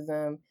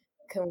racism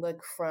can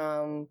look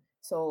from,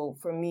 so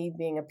for me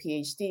being a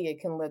PhD,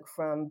 it can look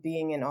from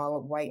being in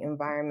all white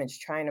environments,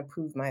 trying to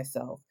prove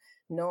myself,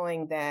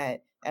 knowing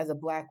that as a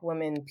Black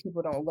woman,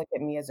 people don't look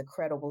at me as a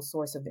credible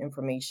source of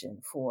information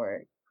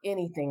for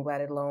anything, let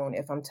alone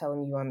if I'm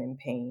telling you I'm in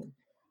pain.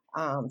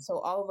 So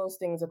all of those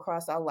things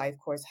across our life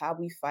course, how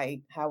we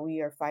fight, how we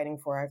are fighting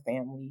for our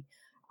family,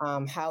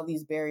 how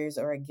these barriers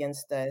are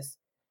against us,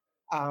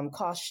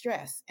 cause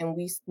stress. And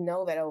we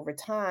know that over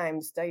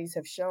time, studies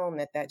have shown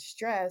that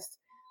stress,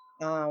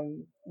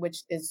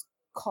 which is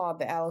called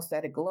the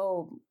allostatic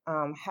load,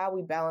 how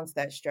we balance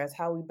that stress,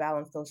 how we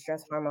balance those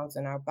stress hormones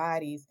in our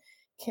bodies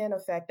can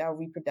affect our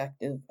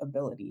reproductive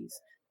abilities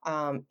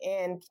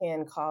and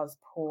can cause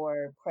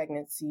poor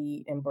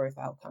pregnancy and birth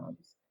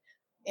outcomes.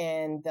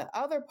 And the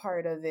other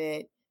part of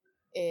it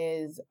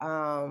is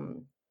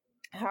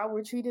how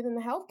we're treated in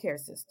the healthcare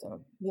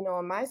system. You know,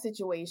 in my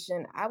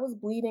situation, I was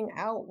bleeding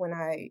out when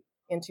I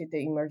entered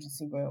the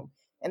emergency room,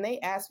 and they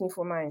asked me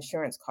for my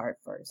insurance card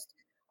first.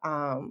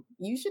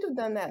 You should have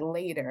done that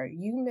later.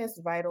 You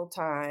missed vital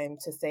time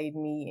to save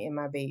me and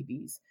my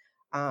babies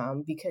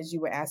because you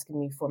were asking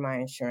me for my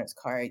insurance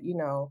card. You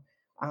know,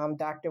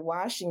 Dr.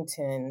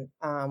 Washington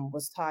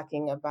was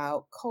talking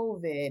about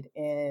COVID,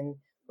 and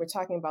we're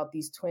talking about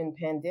these twin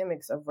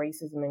pandemics of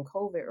racism and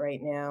COVID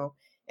right now.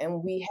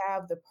 And we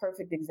have the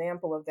perfect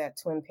example of that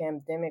twin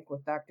pandemic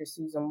with Dr.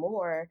 Susan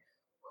Moore,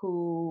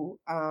 who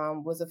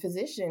was a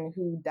physician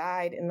who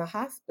died in the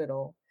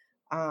hospital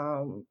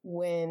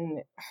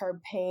when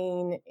her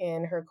pain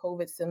and her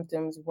COVID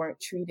symptoms weren't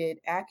treated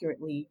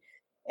accurately.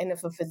 And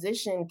if a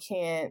physician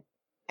can't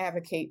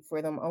advocate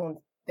for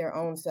their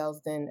own selves,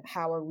 then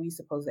how are we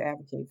supposed to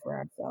advocate for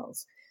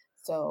ourselves?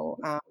 So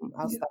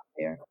I'll stop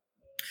there.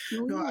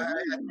 No, I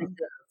think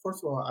that,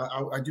 first of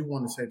all, I do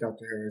want to say,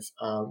 Dr. Harris,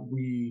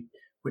 we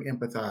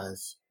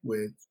empathize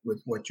with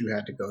what you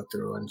had to go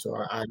through, and so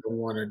I don't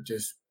want to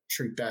just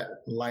treat that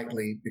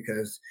lightly,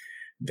 because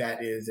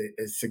that is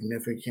a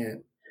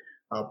significant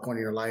point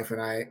in your life,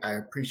 and I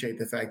appreciate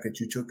the fact that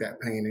you took that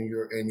pain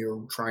and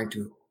you're trying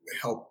to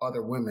help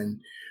other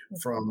women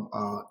from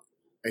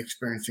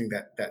experiencing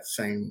that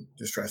same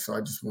distress. So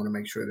I just want to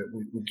make sure that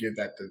we give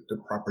that the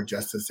proper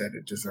justice that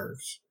it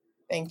deserves.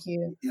 Thank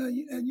you. Yeah,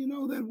 and you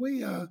know that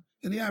we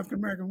in the African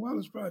American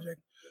Wellness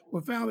Project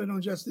were founded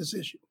on just this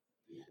issue.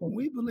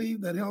 We believe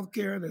that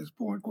healthcare that is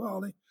poor in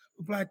quality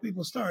for Black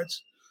people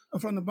starts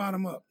from the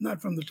bottom up, not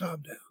from the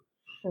top down.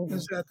 Mm-hmm.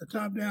 Is that the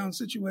top down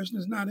situation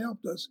has not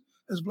helped us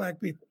as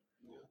Black people.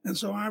 And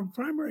so our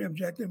primary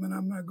objective, and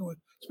I'm not going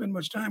to spend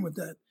much time with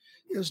that,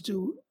 is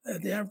to,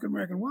 at the African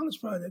American Wellness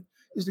Project,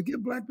 is to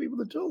give Black people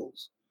the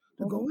tools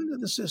to go into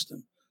the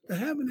system, to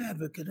have an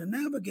advocate, and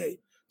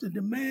navigate, to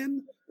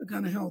demand the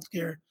kind of health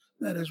care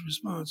that is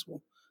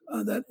responsible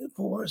that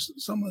for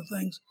some of the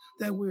things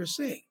that we're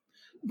seeing.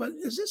 But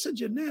is this a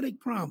genetic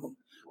problem,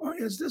 or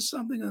is this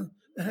something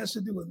that has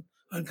to do with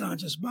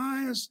unconscious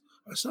bias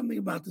or something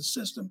about the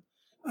system?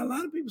 A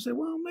lot of people say,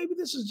 well, maybe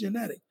this is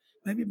genetic.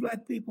 Maybe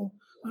Black people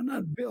are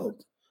not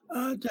built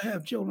to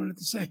have children at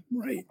the same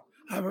rate.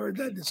 I've heard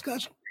that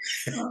discussion.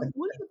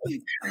 What do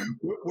you think?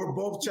 We're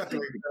both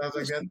chuckling. I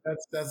was like,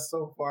 that's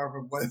so far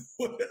from what.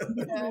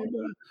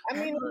 I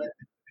mean,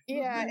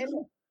 yeah.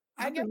 And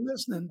I've been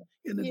listening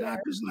in the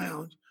doctor's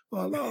lounge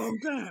for a long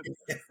time.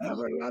 I've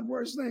heard a lot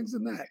worse things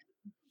than that.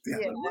 Yeah.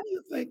 But what do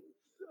you think?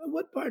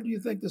 What part do you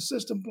think the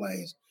system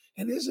plays?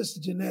 And is this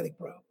a genetic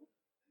problem?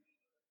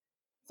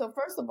 So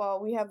first of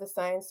all, we have the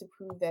science to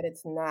prove that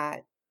it's not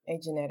a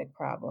genetic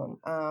problem.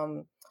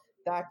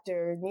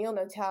 Dr.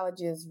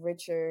 Neonatologists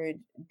Richard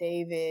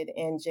David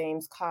and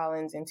James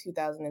Collins in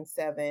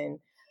 2007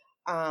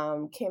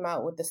 came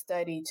out with a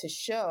study to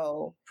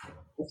show,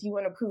 if you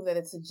want to prove that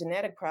it's a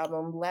genetic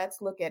problem,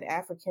 let's look at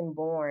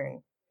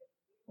African-born,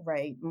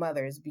 right,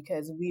 mothers,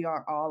 because we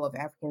are all of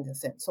African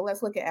descent. So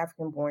let's look at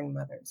African-born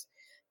mothers.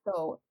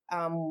 So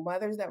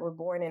mothers that were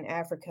born in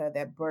Africa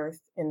that birthed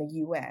in the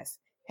U.S.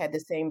 had the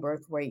same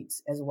birth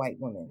rates as white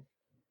women,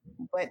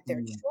 but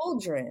their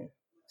children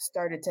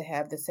started to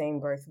have the same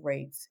birth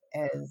rates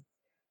as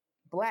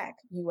Black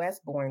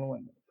U.S.-born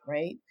women,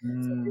 right? So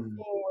we're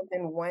seeing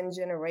within one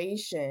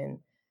generation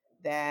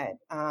that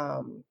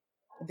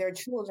their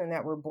children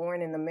that were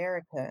born in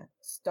America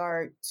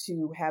start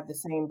to have the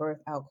same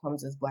birth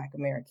outcomes as Black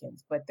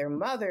Americans, but their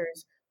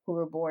mothers who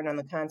were born on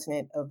the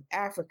continent of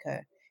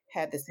Africa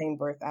had the same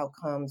birth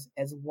outcomes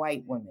as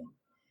white women.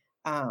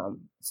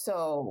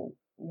 So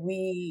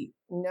we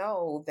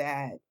know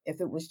that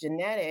if it was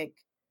genetic,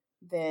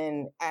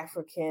 then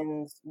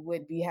Africans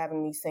would be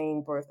having the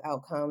same birth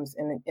outcomes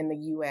in the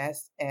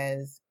U.S.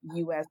 as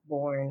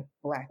U.S.-born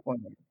Black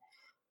women.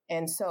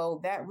 And so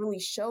that really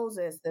shows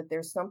us that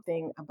there's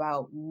something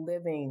about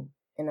living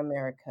in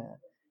America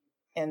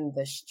and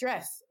the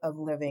stress of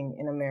living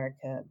in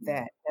America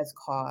that has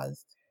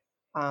caused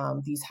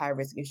these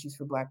high-risk issues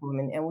for Black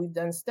women. And we've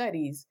done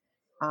studies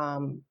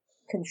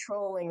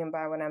controlling, and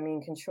by what I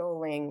mean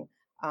controlling,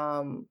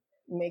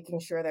 making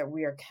sure that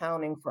we are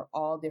counting for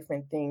all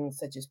different things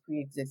such as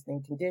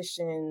pre-existing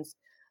conditions,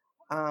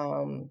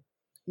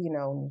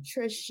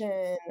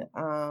 nutrition,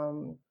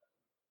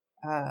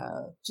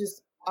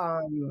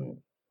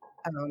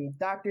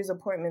 doctor's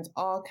appointments,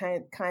 all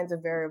kinds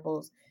of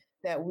variables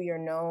that we are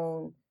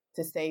known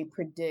to say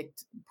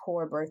predict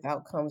poor birth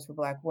outcomes for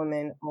Black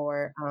women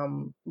or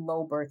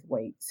low birth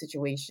weight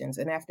situations.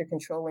 And after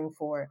controlling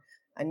for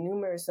a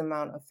numerous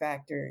amount of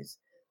factors,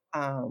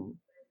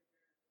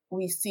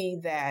 we see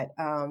that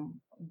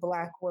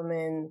Black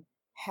women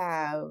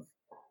have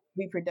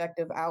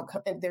reproductive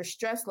outcome, and their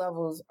stress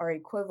levels are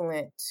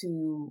equivalent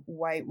to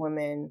white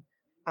women.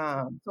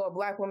 So a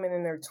Black woman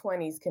in their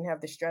 20s can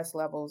have the stress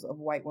levels of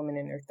white women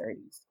in their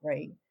 30s,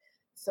 right?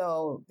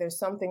 So there's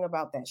something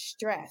about that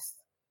stress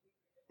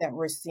that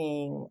we're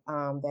seeing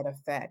that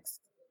affects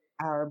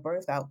our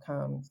birth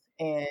outcomes,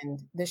 and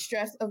the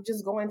stress of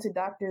just going to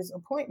doctor's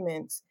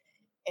appointments.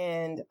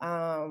 And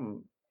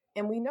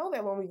we know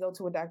that when we go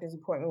to a doctor's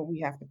appointment, we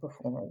have to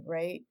perform,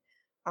 right?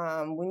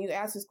 When you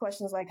ask us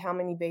questions like, how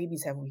many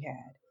babies have we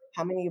had?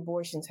 How many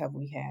abortions have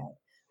we had?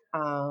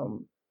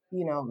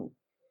 You know,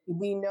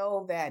 we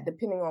know that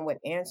depending on what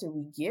answer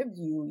we give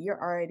you, you're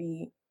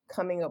already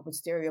coming up with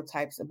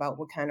stereotypes about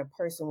what kind of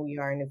person we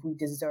are and if we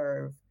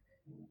deserve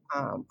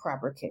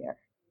proper care.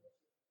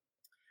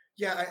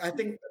 Yeah, I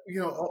think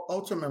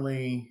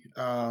ultimately,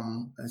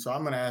 and so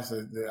I'm going to ask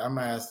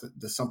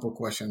the simple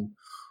question: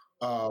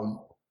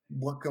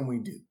 what can we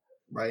do?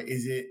 Right?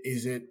 Is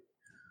it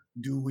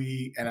do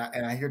we? And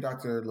I hear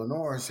Dr.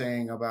 LeNoir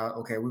saying about,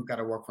 okay, we've got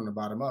to work from the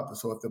bottom up.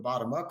 So if the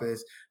bottom up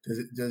is,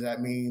 does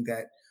that mean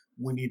that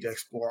we need to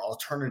explore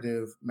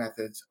alternative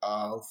methods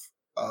of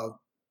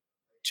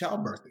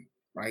childbirthing?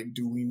 Right?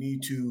 Do we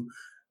need to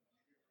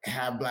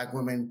have Black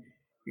women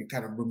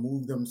kind of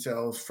remove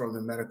themselves from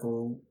the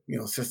medical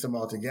system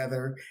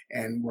altogether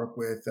and work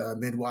with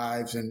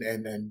midwives and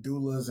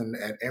doulas and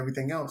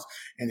everything else,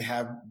 and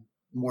have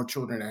more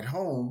children at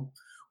home,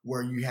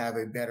 where you have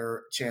a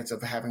better chance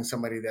of having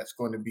somebody that's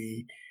going to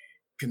be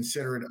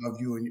considerate of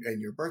you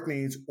and your birth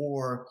needs?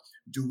 Or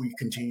do we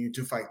continue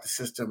to fight the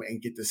system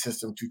and get the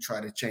system to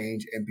try to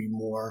change and be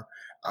more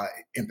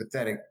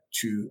empathetic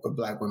to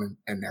Black women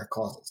and their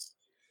causes?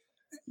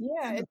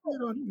 Yeah.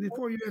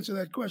 Before you answer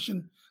that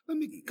question, let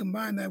me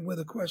combine that with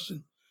a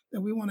question that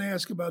we want to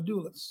ask about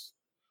doulas.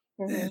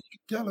 Mm-hmm. And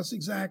tell us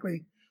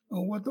exactly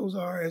what those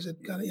are as it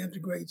kind of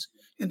integrates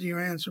into your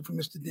answer for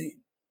Mr. Dean.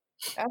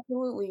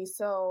 Absolutely.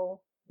 So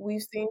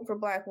we've seen for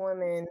Black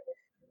women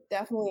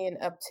definitely an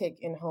uptick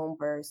in home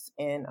births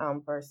and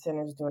birth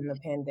centers during the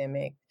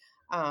pandemic.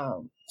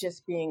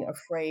 Just being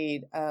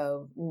afraid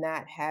of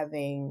not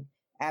having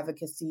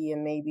advocacy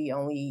and maybe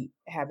only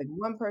having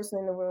one person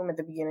in the room. At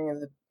the beginning of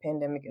the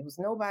pandemic, it was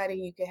nobody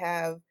you could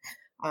have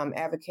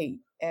advocating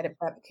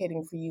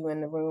for you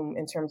in the room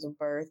in terms of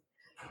birth.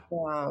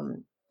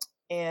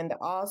 And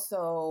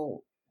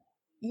also,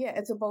 yeah,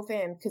 it's a both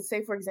and. Because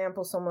say, for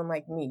example, someone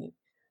like me,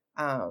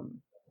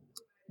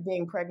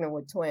 being pregnant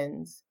with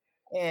twins,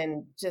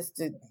 and just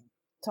to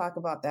talk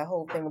about that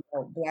whole thing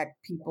about Black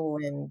people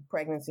and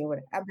pregnancy.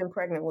 I've been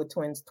pregnant with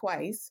twins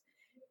twice.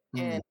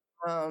 And,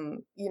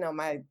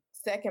 my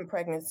second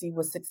pregnancy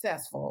was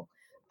successful.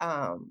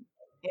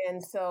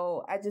 And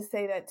so I just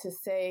say that to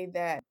say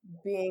that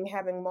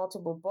having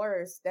multiple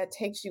births, that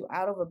takes you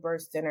out of a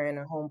birth center in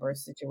a home birth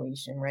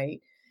situation, right?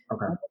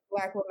 Okay.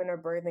 Black women are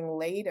birthing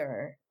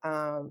later.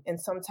 And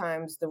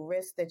sometimes the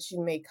risk that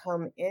you may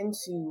come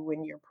into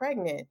when you're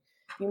pregnant,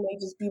 you may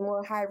just be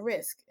more high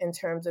risk in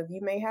terms of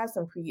you may have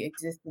some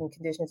pre-existing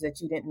conditions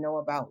that you didn't know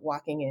about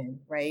walking in,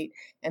 right?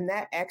 And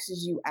that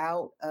X's you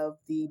out of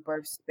the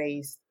birth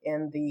space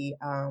and the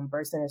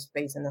birth center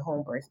space and the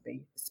home birth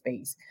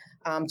space,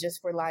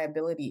 just for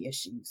liability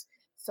issues.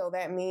 So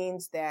that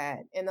means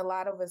that, and a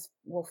lot of us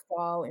will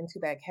fall into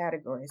that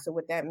category. So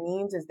what that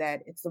means is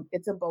that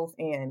it's a both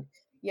and.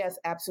 Yes,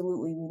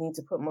 absolutely, we need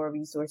to put more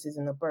resources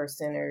in the birth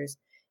centers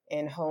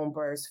and home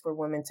births for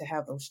women to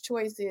have those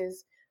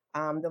choices.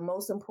 The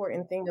most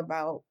important thing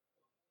about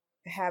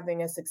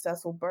having a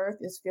successful birth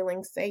is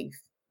feeling safe,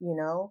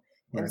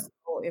 Right. And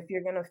so if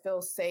you're going to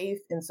feel safe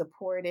and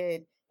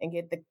supported and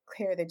get the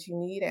care that you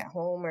need at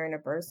home or in a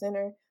birth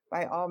center,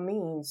 by all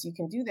means, you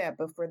can do that.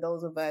 But for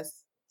those of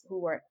us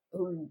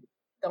who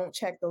don't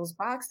check those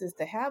boxes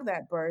to have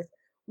that birth,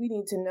 we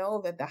need to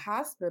know that the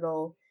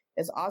hospital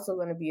is also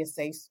going to be a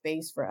safe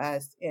space for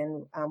us,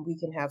 and we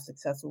can have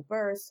successful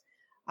births.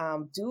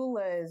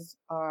 Doulas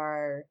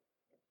are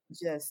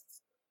just,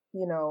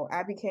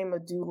 I became a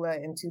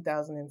doula in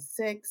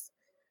 2006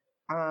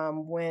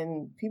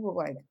 when people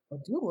were like, a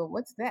doula,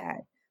 what's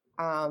that?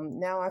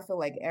 Now I feel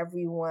like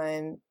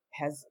everyone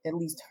has at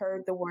least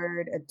heard the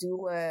word. A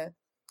doula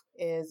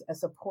is a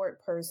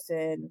support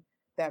person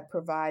that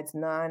provides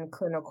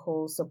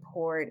non-clinical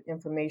support,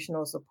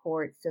 informational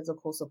support,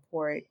 physical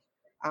support.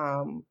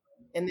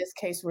 In this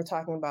case, we're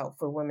talking about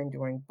for women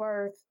during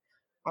birth.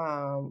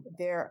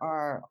 There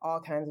are all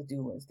kinds of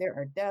doulas. There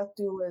are death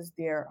doulas.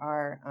 There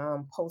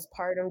are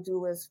postpartum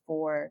doulas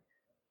for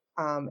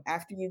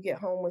after you get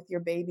home with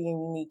your baby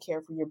and you need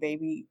care for your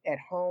baby at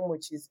home,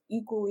 which is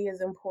equally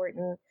as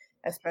important,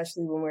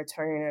 especially when we're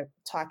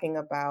talking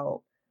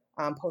about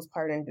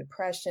postpartum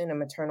depression and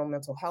maternal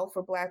mental health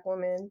for Black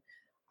women.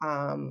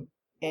 And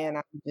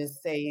I would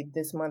just say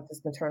this month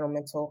is Maternal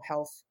Mental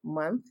Health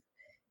Month.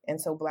 And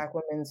so Black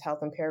women's health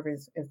imperative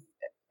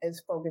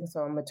is focused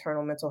on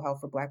maternal mental health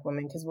for Black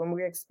women, because when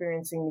we're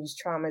experiencing these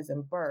traumas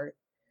in birth,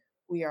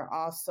 we are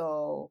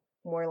also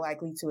more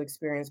likely to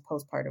experience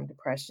postpartum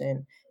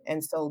depression.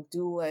 And so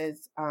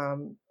doulas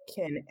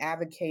can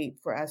advocate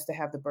for us to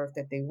have the birth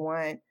that we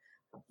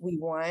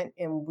want,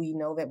 and we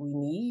know that we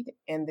need.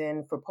 And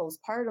then for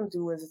postpartum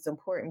doulas, it's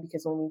important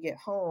because when we get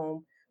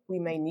home, we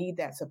may need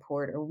that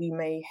support, or we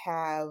may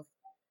have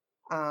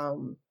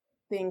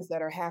things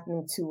that are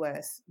happening to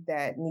us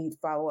that need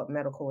follow-up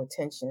medical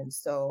attention.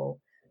 So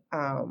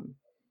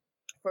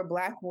for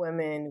Black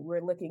women, we're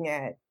looking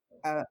at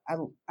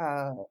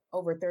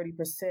over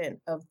 30%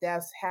 of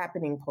deaths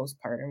happening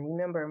postpartum.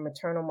 Remember,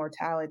 maternal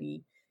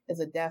mortality is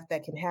a death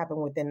that can happen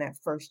within that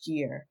first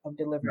year of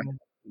delivering a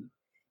baby.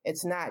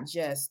 It's not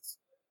just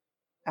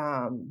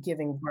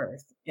giving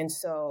birth. And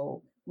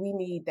so we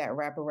need that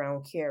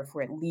wraparound care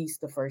for at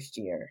least the first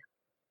year.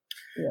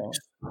 Yeah.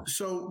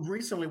 So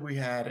recently we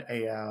had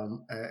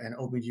an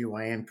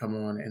OBGYN come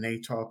on, and they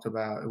talked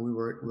about, we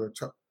were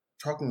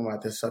talking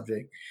about this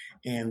subject,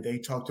 and they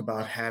talked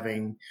about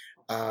having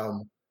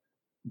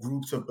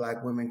groups of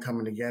Black women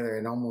coming together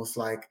and almost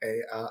like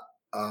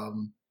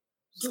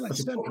so like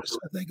centers,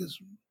 I think is.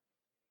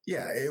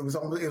 Yeah, it was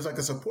like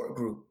a support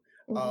group.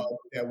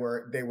 They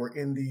were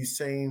in the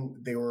same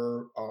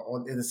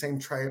in the same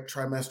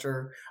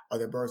trimester of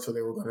their birth, so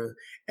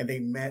they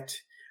met,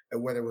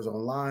 whether it was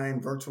online,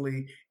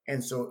 virtually,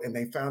 and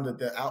they found that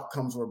the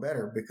outcomes were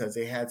better because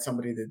they had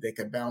somebody that they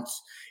could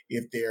bounce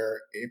if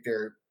they're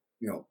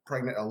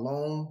pregnant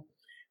alone.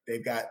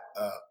 They've got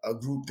a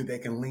group that they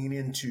can lean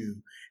into,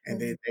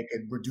 and they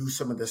could reduce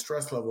some of the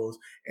stress levels,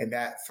 and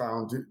that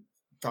found to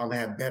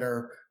have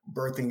better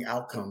birthing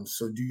outcomes.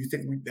 So do you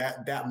think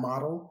that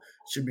model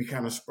should be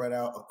kind of spread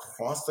out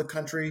across the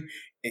country?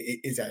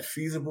 Is that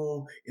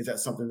feasible? Is that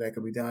something that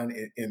could be done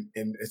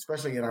in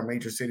especially in our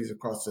major cities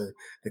across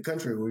the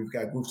country, where we've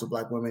got groups of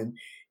Black women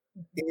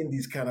in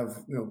these kind of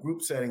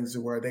group settings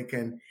where they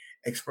can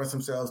express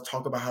themselves,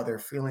 talk about how they're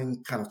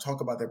feeling, kind of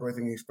talk about their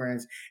birthing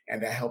experience,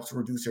 and that helps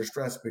reduce their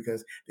stress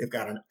because they've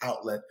got an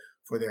outlet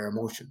for their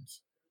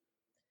emotions?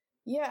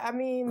 Yeah, I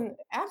mean,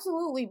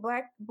 absolutely.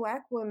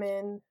 Black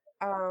women,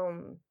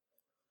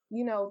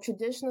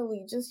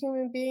 traditionally just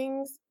human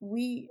beings.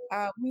 We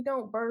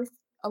don't birth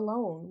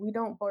alone. We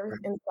don't birth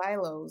in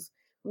silos.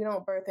 We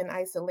don't birth in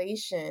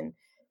isolation.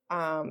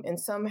 And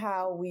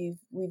somehow we've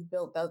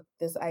built up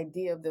this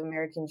idea of the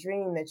American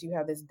dream that you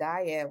have this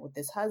dyad with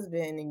this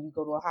husband, and you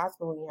go to a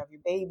hospital and you have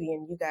your baby,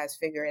 and you guys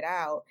figure it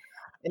out.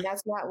 And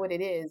that's not what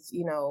it is.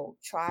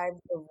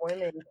 Tribes of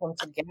women come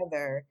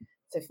together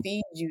to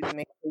feed you, to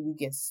make sure you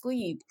get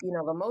sleep.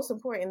 The most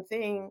important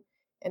thing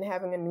in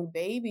having a new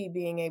baby,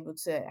 being able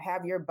to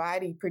have your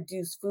body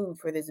produce food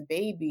for this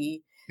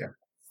baby,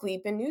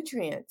 sleep and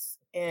nutrients.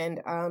 And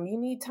you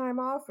need time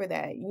off for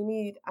that. You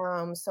need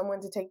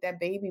someone to take that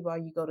baby while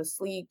you go to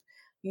sleep.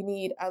 You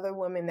need other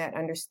women that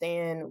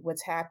understand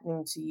what's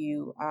happening to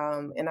you.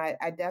 And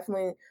I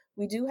definitely,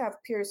 we do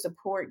have peer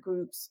support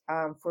groups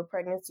for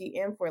pregnancy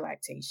and for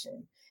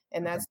lactation.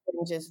 And that's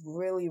been just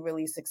really,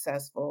 really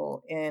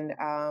successful. And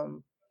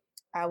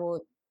I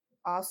will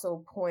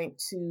also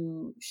point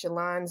to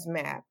Shalon's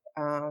map.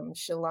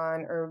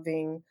 Shalon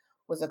Irving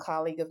was a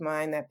colleague of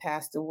mine that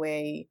passed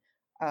away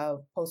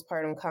of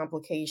postpartum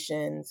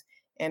complications.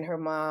 And her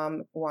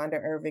mom, Wanda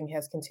Irving,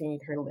 has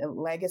continued her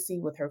legacy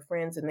with her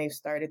friends, and they've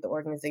started the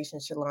organization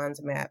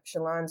Shalon's Map.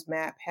 Shalon's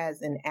Map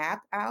has an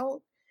app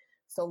out.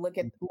 So look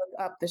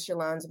up the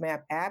Shalon's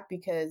Map app,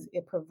 because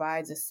it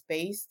provides a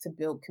space to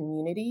build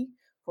community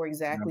for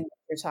exactly what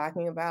you're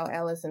talking about,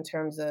 Ellis, in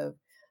terms of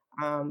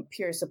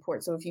peer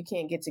support. So if you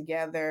can't get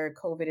together,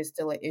 COVID is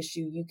still an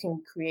issue, you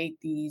can create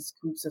these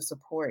groups of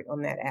support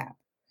on that app.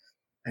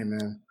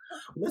 Amen.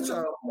 Let's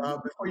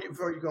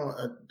before you go,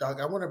 Doc,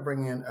 I want to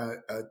bring in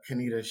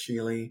Kineta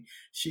Sealey.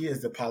 She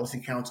is the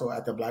policy counsel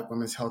at the Black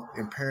Women's Health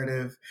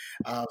Imperative.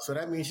 So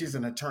that means she's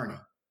an attorney.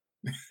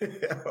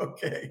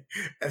 Okay,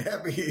 and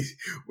that means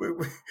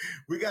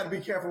we got to be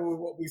careful with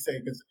what we say,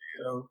 because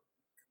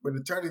when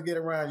attorneys get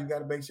around, you got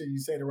to make sure you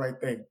say the right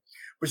thing.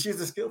 But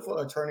she's a skillful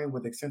attorney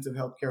with extensive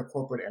healthcare,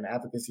 corporate, and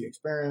advocacy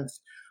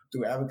experience.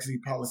 Through advocacy,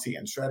 policy,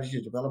 and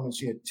strategy development,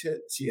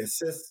 she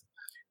assists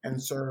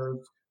and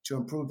serves to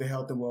improve the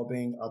health and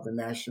well-being of the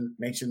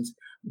nation's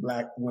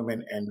Black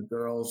women and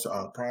girls.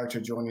 Prior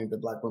to joining the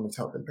Black Women's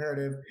Health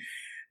Imperative,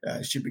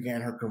 she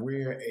began her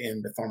career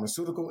in the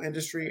pharmaceutical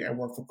industry and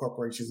worked for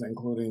corporations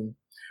including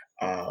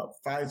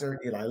Pfizer,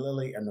 Eli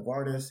Lilly, and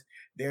Novartis.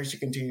 There, she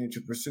continued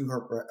to pursue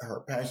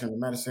her passion in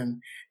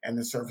medicine and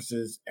the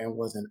services, and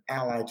was an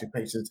ally to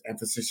patients and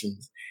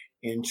physicians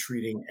in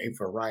treating a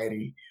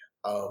variety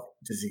of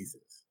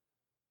diseases.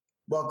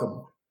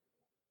 Welcome.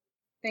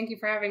 Thank you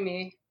for having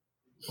me.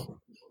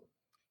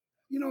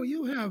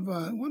 You have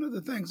one of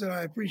the things that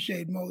I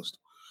appreciate most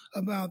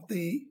about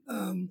the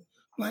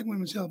Black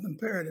Women's Health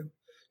Imperative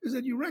is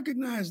that you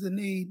recognize the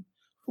need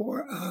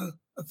for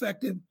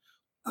effective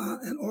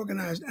and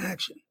organized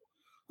action.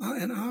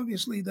 And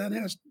obviously that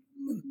has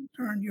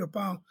turned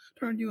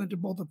you into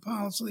both a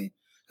policy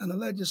and a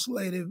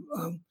legislative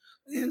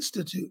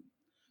institute.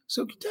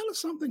 So tell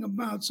us something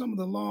about some of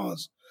the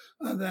laws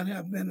that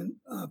have been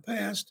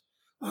passed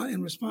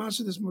in response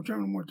to this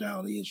maternal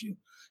mortality issue,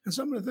 and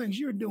some of the things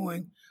you're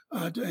doing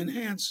to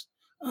enhance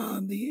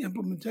the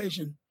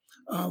implementation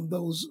of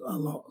those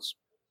laws.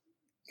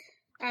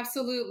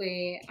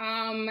 Absolutely.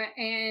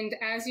 And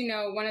as you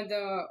know, one of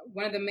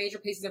the major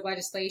pieces of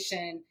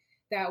legislation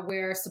that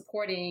we're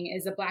supporting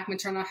is the Black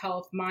Maternal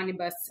Health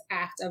Omnibus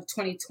Act of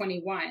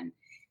 2021.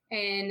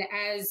 And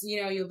as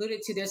you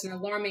alluded to, there's an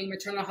alarming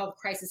maternal health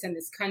crisis in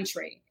this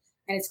country,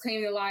 and it's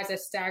claiming the lives at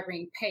a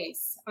staggering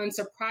pace.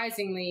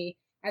 Unsurprisingly,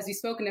 as we've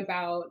spoken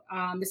about,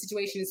 the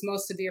situation is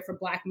most severe for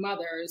Black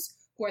mothers,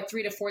 who are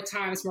 3 to 4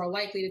 times more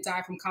likely to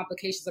die from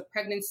complications of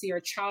pregnancy or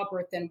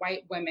childbirth than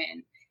white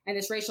women. And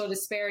this racial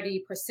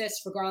disparity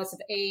persists regardless of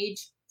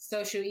age,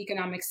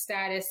 socioeconomic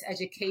status,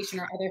 education,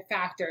 or other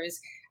factors,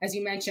 as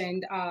you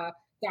mentioned,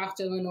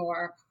 Dr.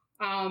 LeNoir.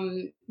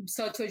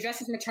 So to address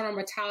this maternal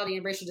mortality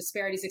and racial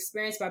disparities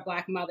experienced by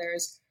Black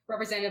mothers,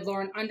 Representative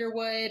Lauren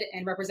Underwood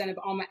and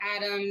Representative Alma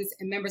Adams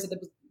and members of the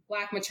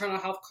Black Maternal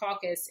Health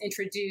Caucus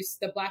introduced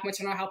the Black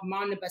Maternal Health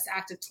Omnibus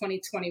Act of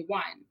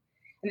 2021.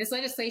 And this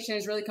legislation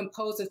is really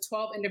composed of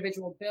 12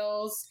 individual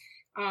bills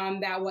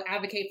that will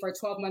advocate for a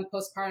 12-month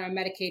postpartum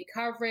Medicaid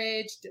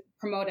coverage,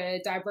 promote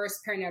a diverse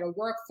perinatal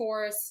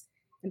workforce,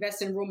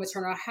 invest in rural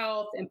maternal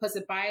health,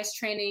 implicit bias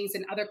trainings,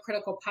 and other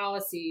critical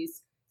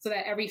policies so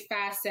that every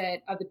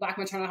facet of the Black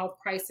maternal health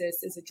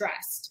crisis is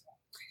addressed.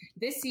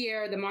 This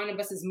year, the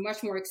omnibus is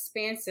much more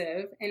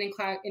expansive and it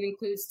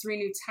includes 3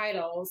 new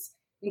titles,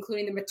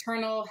 including the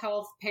Maternal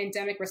Health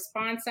Pandemic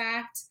Response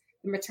Act,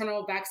 the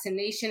Maternal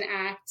Vaccination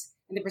Act,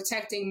 and the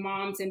Protecting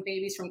Moms and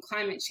Babies from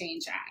Climate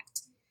Change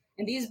Act.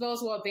 And these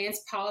bills will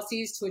advance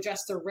policies to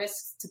address the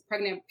risks to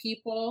pregnant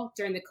people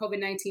during the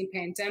COVID-19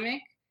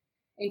 pandemic,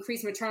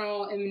 increase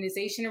maternal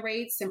immunization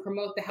rates, and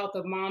promote the health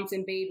of moms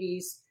and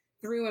babies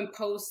through and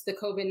post the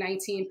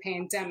COVID-19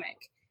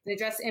 pandemic, and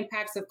address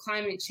impacts of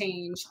climate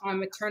change on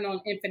maternal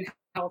and infant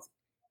health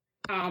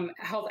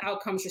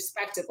outcomes,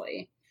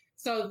 respectively.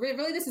 So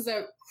really, this is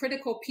a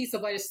critical piece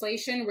of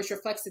legislation which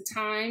reflects the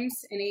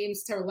times and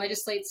aims to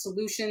legislate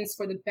solutions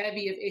for the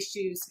bevy of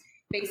issues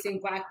facing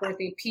Black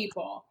birthing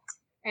people.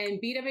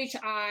 And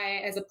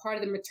BWHI, as a part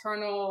of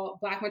the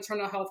Black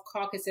Maternal Health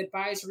Caucus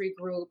Advisory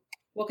Group,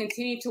 will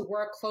continue to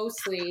work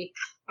closely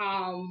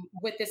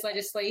with this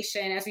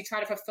legislation as we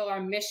try to fulfill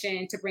our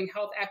mission to bring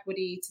health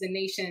equity to the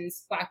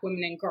nation's Black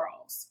women and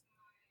girls.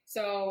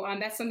 So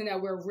that's something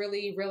that we're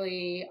really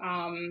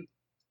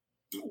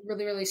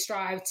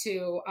strive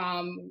to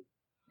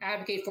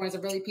advocate for as a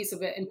really piece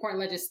of important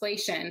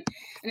legislation.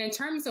 And in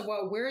terms of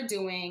what we're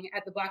doing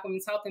at the Black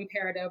Women's Health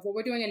Imperative, well,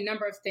 we're doing a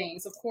number of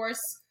things. Of course,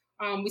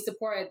 we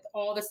support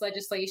all this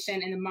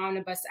legislation and the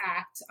Omnibus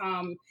Act.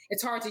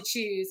 It's hard to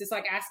choose. It's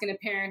like asking a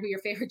parent who your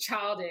favorite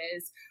child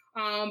is.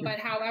 But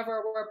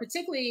however, we're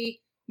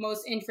particularly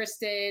most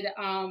interested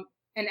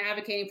in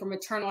advocating for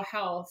maternal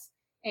health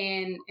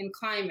and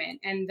climate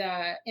and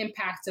the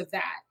impact of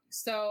that.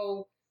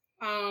 So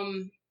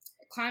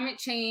climate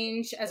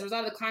change, as a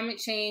result of the climate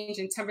change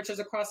and temperatures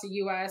across the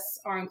U.S.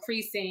 are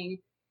increasing,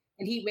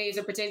 and heat waves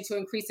are predicted to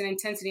increase in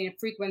intensity and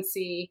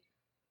frequency.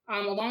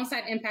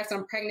 Alongside impacts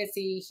on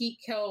pregnancy, heat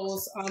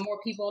kills more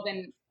people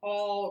than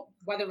all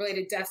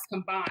weather-related deaths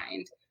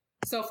combined.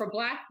 So for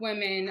Black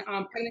women,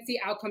 pregnancy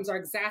outcomes are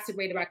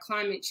exacerbated by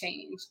climate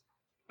change.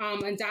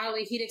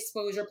 Undoubtedly, heat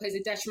exposure plays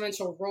a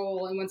detrimental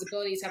role in one's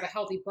ability to have a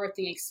healthy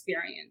birthing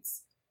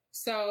experience.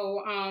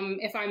 So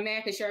if I may,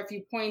 I could share a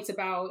few points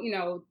about,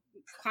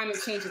 climate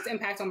change's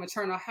impact on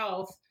maternal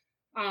health.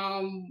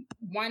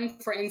 One,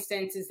 for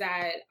instance, is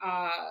that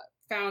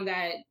found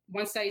that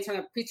one study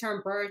termed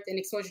preterm birth and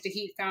exposure to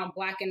heat found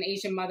Black and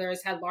Asian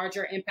mothers had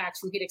larger impacts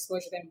from heat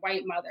exposure than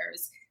white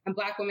mothers. And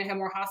Black women had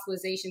more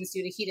hospitalizations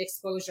due to heat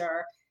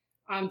exposure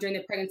during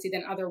the pregnancy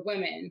than other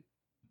women.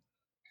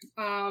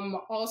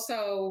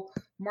 Also,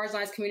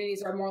 marginalized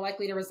communities are more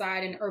likely to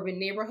reside in urban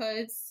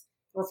neighborhoods,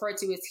 referred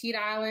to as heat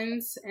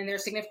islands, and they're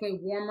significantly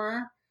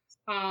warmer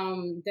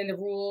than the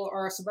rural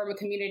or suburban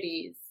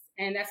communities.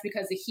 And that's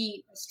because the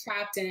heat is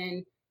trapped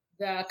in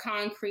the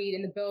concrete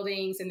in the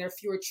buildings, and there are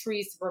fewer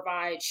trees to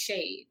provide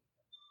shade.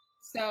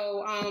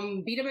 So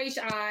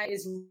BWHI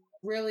is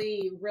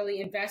really,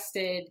 really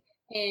invested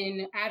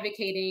in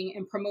advocating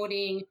and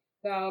promoting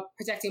the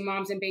Protecting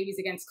Moms and Babies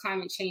Against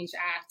Climate Change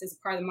Act as a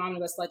part of the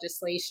omnibus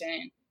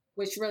legislation,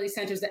 which really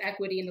centers the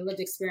equity and the lived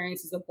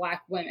experiences of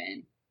Black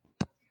women.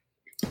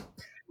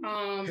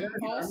 Go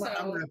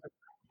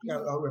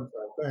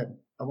ahead.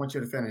 I want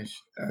you to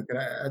finish.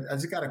 I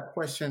just got a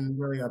question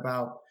really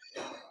about,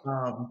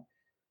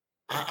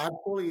 I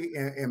fully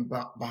am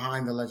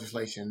behind the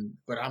legislation,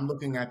 but I'm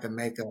looking at the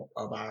makeup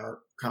of our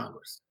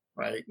Congress,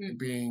 right? Mm-hmm.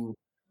 Being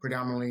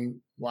predominantly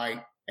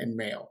white and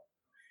male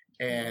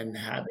and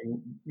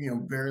having,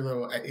 very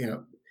little,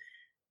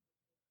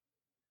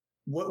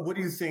 what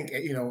do you think,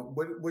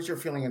 what's your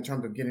feeling in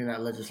terms of getting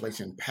that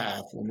legislation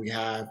passed when we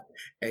have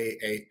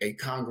a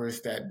Congress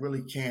that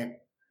really can't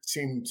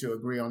seem to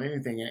agree on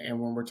anything? And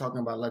when we're talking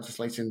about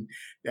legislation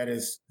that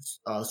is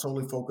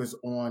solely focused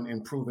on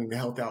improving the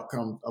health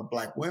outcomes of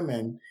Black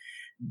women,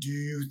 do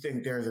you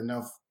think there's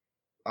enough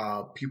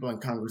people in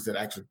Congress that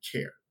actually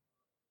care?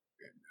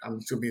 I'm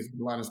just going to be as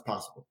blunt as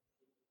possible.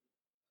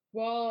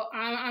 Well,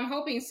 I'm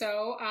hoping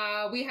so.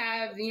 We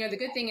have, the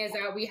good thing is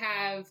that we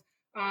have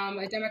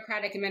a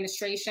Democratic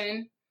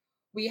administration.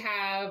 We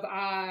have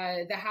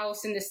the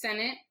House and the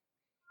Senate.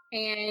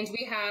 And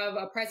we have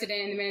a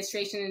president and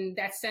administration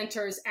that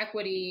centers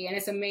equity, and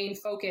it's a main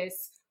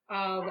focus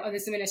of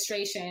this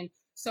administration.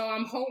 So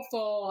I'm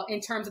hopeful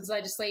in terms of this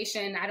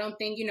legislation. I don't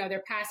think,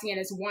 they're passing it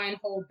as one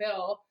whole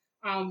bill,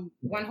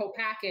 one whole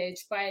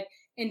package, but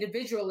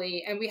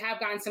individually. And we have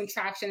gotten some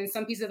traction, and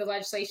some pieces of the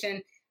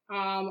legislation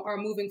are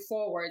moving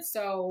forward.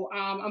 So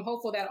I'm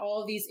hopeful that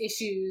all of these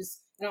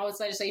issues and all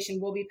this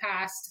legislation will be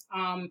passed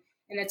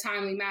in a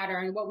timely manner.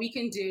 And what we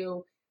can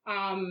do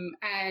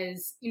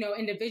as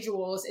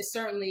individuals is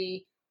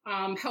certainly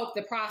help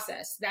the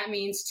process. That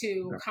means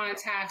to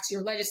contact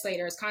your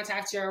legislators,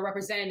 contact your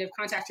representative,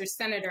 contact your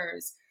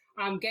senators,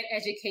 get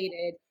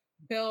educated,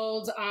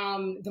 build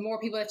the more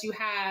people that you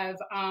have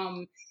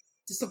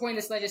to supporting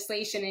this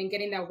legislation and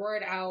getting that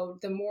word out,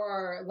 the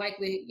more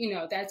likely,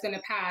 that's going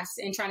to pass,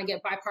 and trying to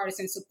get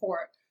bipartisan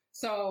support.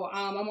 So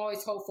I'm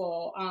always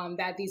hopeful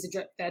that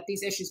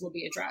these issues will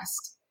be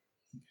addressed.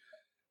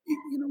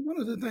 One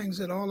of the things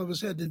that all of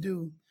us had to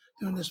do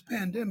during this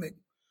pandemic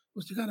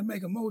was to kind of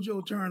make a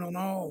mojo turn on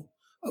all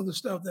of the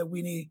stuff that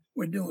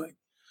we're doing.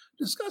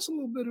 Discuss a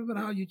little bit about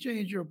how you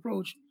changed your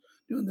approach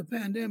during the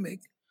pandemic,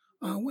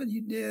 what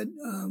you did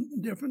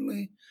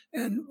differently,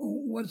 and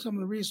what some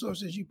of the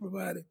resources you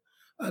provided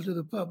to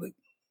the public.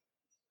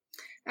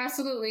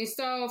 Absolutely.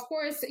 So, of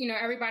course,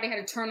 everybody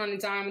had to turn on a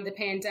dime with the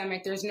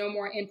pandemic. There's no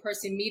more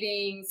in-person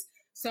meetings.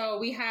 So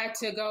we had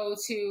to go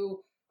to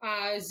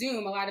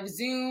Zoom, a lot of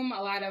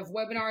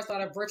webinars, a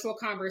lot of virtual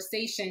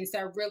conversations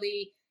that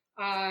really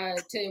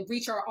to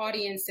reach our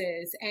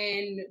audiences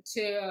and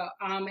to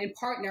and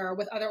partner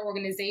with other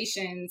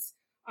organizations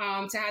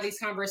to have these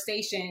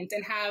conversations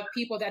and have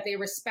people that they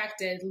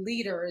respected,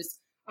 leaders,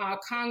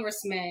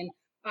 congressmen,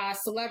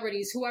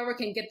 celebrities, whoever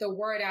can get the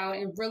word out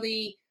and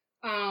really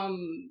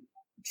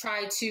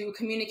try to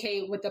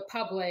communicate with the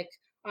public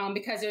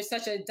because there's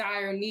such a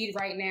dire need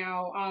right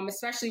now,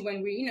 especially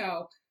when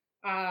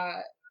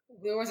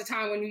there was a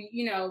time when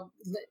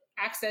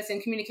access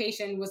and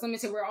communication was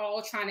limited. We're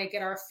all trying to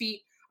get our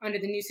feet under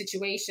the new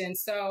situation.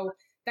 So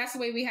that's the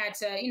way we had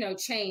to,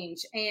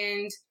 change.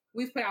 And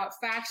we've put out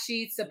fact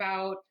sheets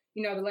about,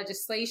 the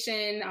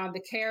legislation,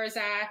 the CARES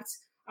Act.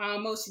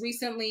 Most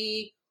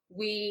recently,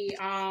 we've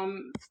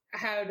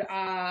put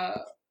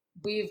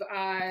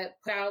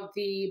out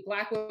the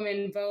Black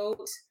Women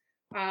Vote.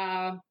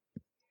 And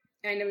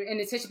in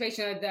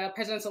anticipation of the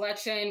president's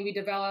election, we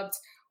developed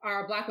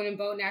our Black Women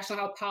Vote National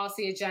Health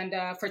Policy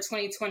Agenda for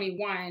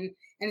 2021. And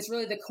it's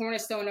really the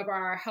cornerstone of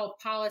our health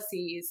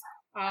policies.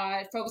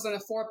 It focuses on the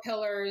 4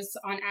 pillars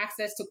on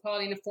access to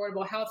quality and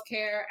affordable health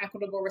care,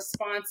 equitable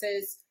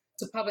responses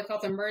to public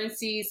health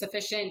emergencies,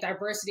 sufficient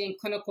diversity in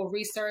clinical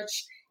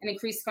research, and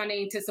increased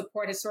funding to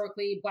support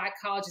historically Black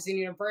colleges and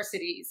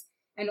universities.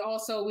 And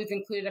also we've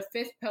included a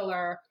 5th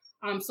pillar,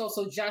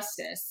 social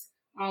justice,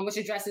 which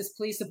addresses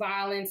police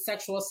violence,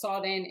 sexual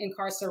assault, and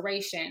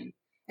incarceration.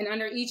 And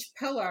under each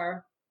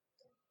pillar,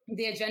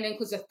 the agenda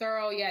includes a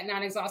thorough yet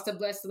non-exhaustive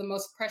list of the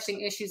most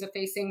pressing issues of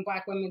facing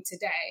Black women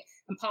today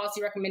and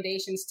policy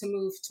recommendations to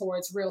move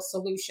towards real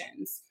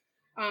solutions.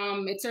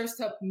 It serves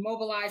to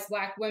mobilize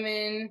Black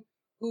women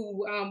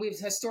who we've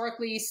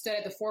historically stood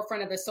at the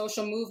forefront of the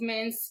social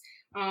movements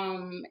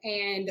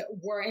and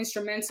were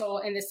instrumental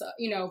in this,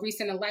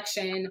 recent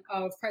election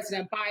of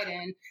President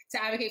Biden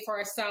to advocate for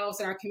ourselves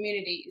and our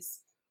communities.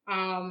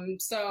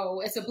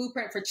 So it's a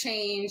blueprint for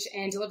change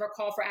and deliver a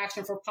call for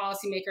action for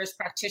policymakers,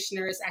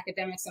 practitioners,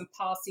 academics, and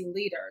policy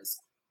leaders.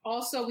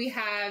 Also, we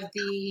have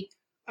the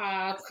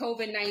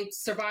COVID-19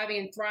 Surviving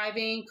and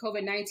Thriving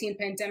COVID-19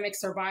 Pandemic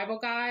Survival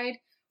Guide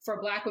for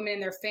Black women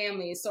and their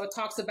families. So it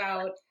talks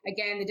about,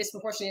 again, the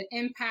disproportionate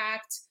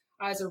impact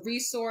as a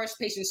resource,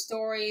 patient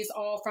stories,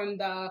 all from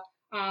the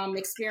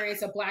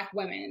experience of Black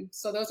women.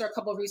 So those are a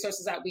couple of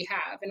resources that we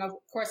have. And of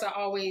course, I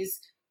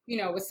always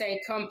would say,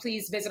 come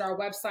please visit our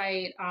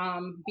website,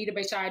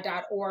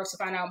 bwhi.org, to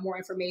find out more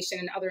information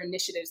and other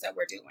initiatives that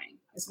we're doing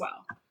as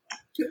well.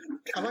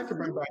 I'd like to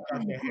bring back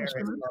Dr. Harris.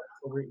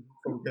 We're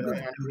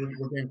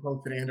getting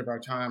close to the end of our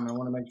time. I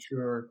want to make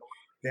sure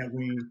that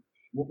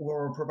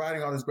we're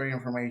providing all this great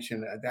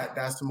information.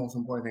 That's the most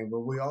important thing.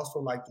 But we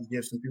also like to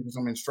give some people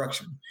some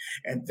instruction.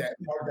 And that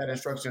part of that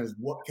instruction is,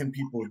 what can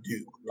people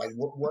do? Like,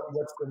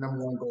 what's the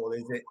number one goal?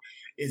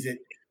 Is it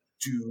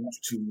to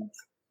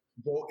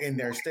vote in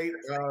their state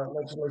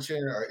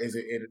legislation, or is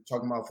it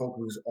talking about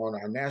focus on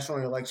our national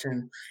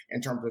election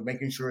in terms of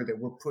making sure that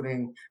we're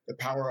putting the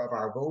power of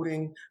our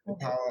voting, the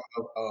power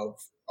of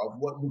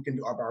what we can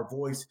do, of our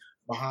voice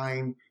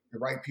behind the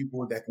right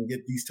people that can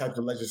get these types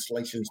of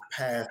legislations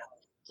passed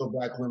so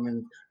Black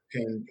women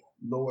can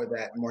lower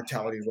that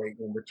mortality rate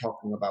when we're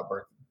talking about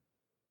birthing?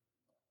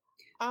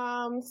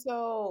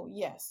 So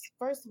yes,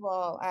 first of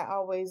all, I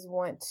always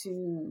want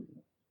to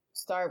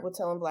start with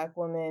telling Black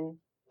women,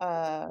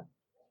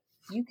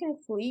 you can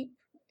sleep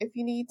if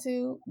you need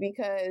to,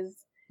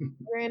 because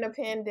we're in a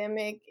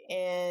pandemic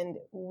and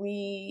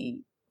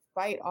we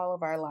fight all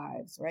of our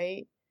lives,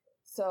 right?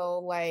 So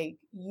like,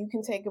 you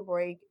can take a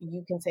break,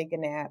 you can take a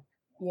nap,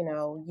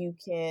 you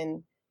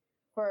can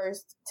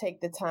first take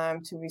the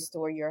time to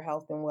restore your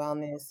health and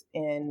wellness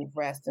and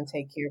rest and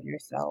take care of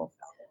yourself.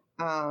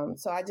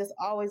 So I just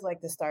always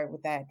like to start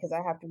with that because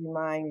I have to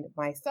remind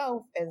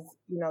myself, as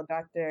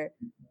Dr.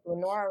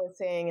 LeNoir was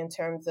saying, in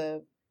terms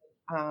of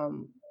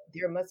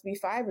there must be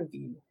 5 of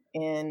you.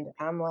 And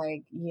I'm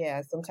like,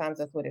 yeah, sometimes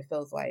that's what it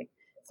feels like.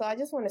 So I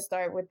just want to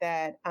start with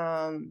that.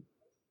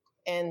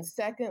 And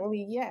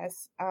secondly,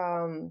 yes,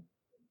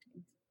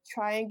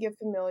 try and get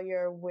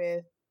familiar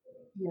with,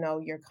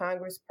 your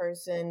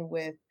congressperson,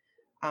 with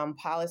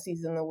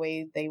policies and the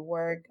way they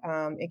work.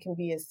 It can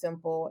be as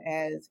simple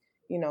as,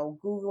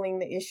 Googling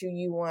the issue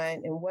you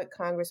want and what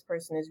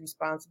congressperson is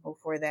responsible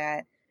for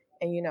that,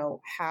 and,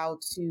 how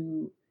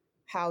to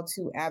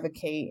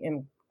advocate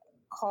and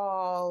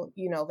call.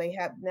 They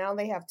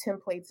have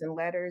templates and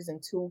letters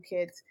and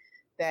toolkits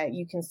that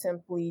you can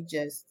simply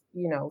just,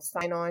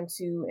 sign on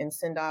to and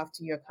send off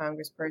to your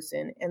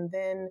congressperson. And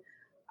then,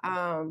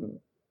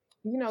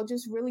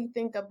 just really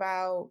think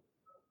about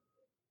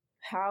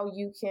how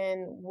you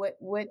can, what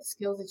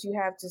skills that you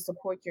have to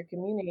support your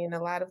community. And a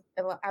lot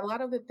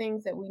of the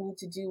things that we need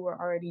to do, we're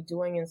already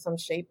doing in some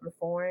shape or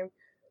form.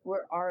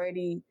 We're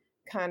already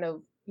kind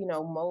of,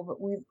 mobile.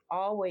 We've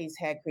always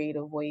had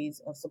creative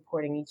ways of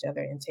supporting each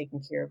other and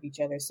taking care of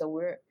each other.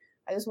 So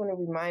I just want to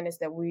remind us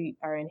that we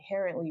are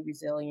inherently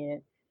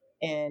resilient,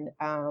 and,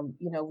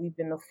 we've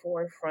been the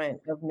forefront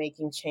of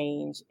making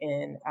change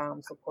and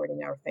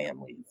supporting our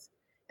families.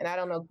 And I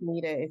don't know,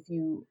 Kineta, if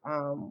you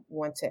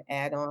want to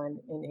add on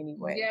in any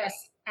way. Yes,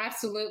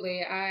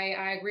 absolutely.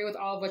 I agree with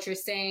all of what you're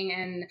saying.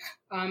 And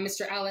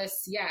Mr.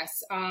 Ellis,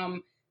 yes,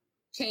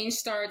 change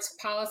starts,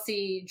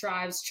 policy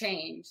drives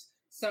change.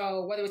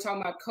 So whether we're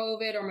talking about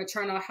COVID or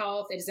maternal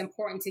health, it is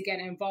important to get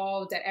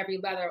involved at every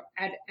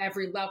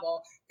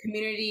level,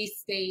 community,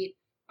 state,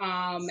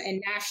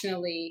 and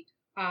nationally.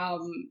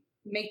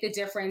 Make the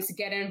difference,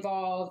 get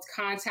involved,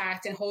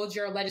 contact, and hold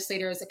your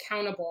legislators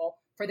accountable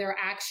for their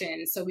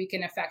actions so we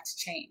can affect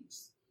change.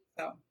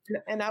 So,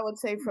 and I would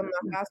say from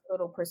the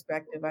hospital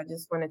perspective, I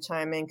just want to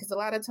chime in, because a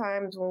lot of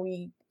times when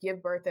we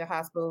give birth at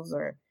hospitals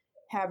or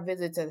have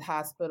visits at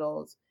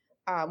hospitals,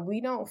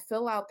 we don't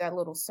fill out that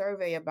little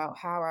survey about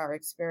how our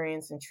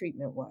experience and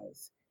treatment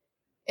was.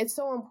 It's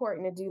so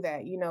important to do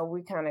that.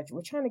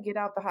 We're trying to get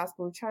out the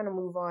hospital, we're trying to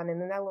move on.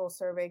 And then that little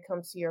survey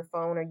comes to your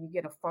phone, or you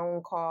get a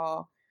phone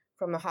call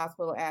from the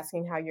hospital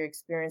asking how your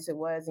experience it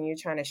was, and you're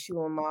trying to shoo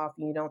them off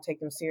and you don't take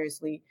them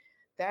seriously.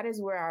 That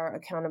is where our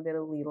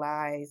accountability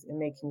lies in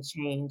making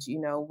change.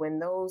 When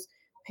those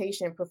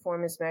patient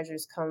performance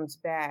measures comes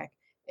back,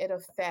 it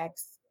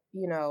affects,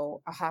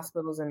 a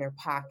hospitals in their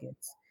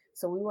pockets.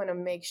 So we want to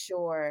make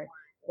sure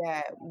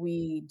that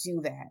we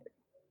do that.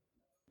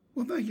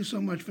 Well, thank you so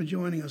much for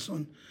joining us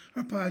on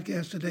our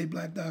podcast today,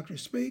 Black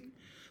Doctors Speak,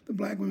 the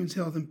Black Women's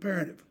Health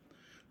Imperative.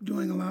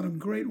 Doing a lot of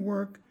great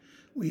work.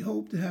 We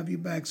hope to have you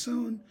back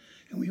soon,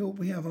 and we hope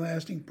we have a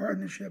lasting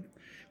partnership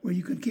where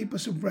you can keep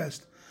us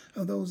abreast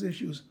of those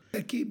issues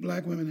that keep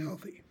Black women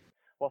healthy.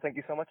 Well, thank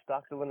you so much,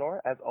 Dr. LeNoir.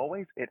 As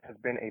always, it has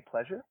been a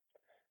pleasure.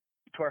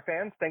 To our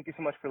fans, thank you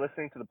so much for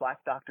listening to the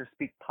Black Doctors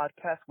Speak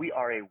podcast. We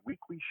are a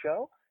weekly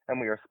show, and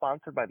we are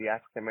sponsored by the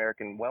African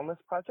American Wellness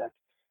Project,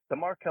 the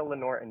Markel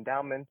LeNoir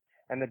Endowment,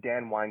 and the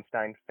Dan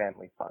Weinstein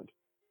Family Fund.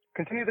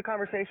 Continue the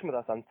conversation with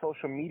us on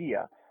social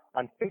media,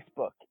 on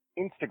Facebook,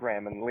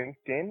 Instagram, and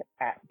LinkedIn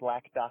at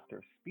Black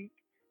Doctors Speak,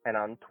 and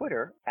on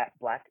Twitter at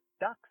Black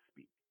Doc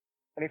Speak.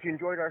 And if you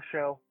enjoyed our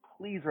show,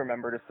 please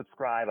remember to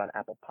subscribe on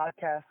Apple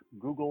Podcasts,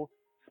 Google,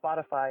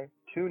 Spotify,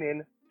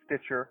 TuneIn,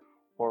 Stitcher,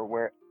 or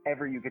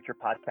wherever you get your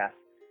podcasts.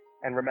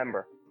 And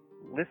remember,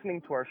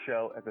 listening to our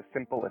show is as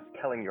simple as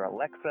telling your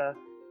Alexa,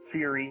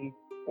 Siri,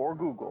 or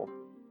Google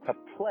to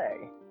play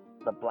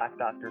the Black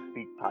Doctors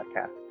Speak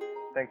podcast.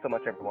 Thanks so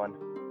much, everyone.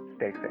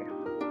 Stay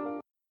safe.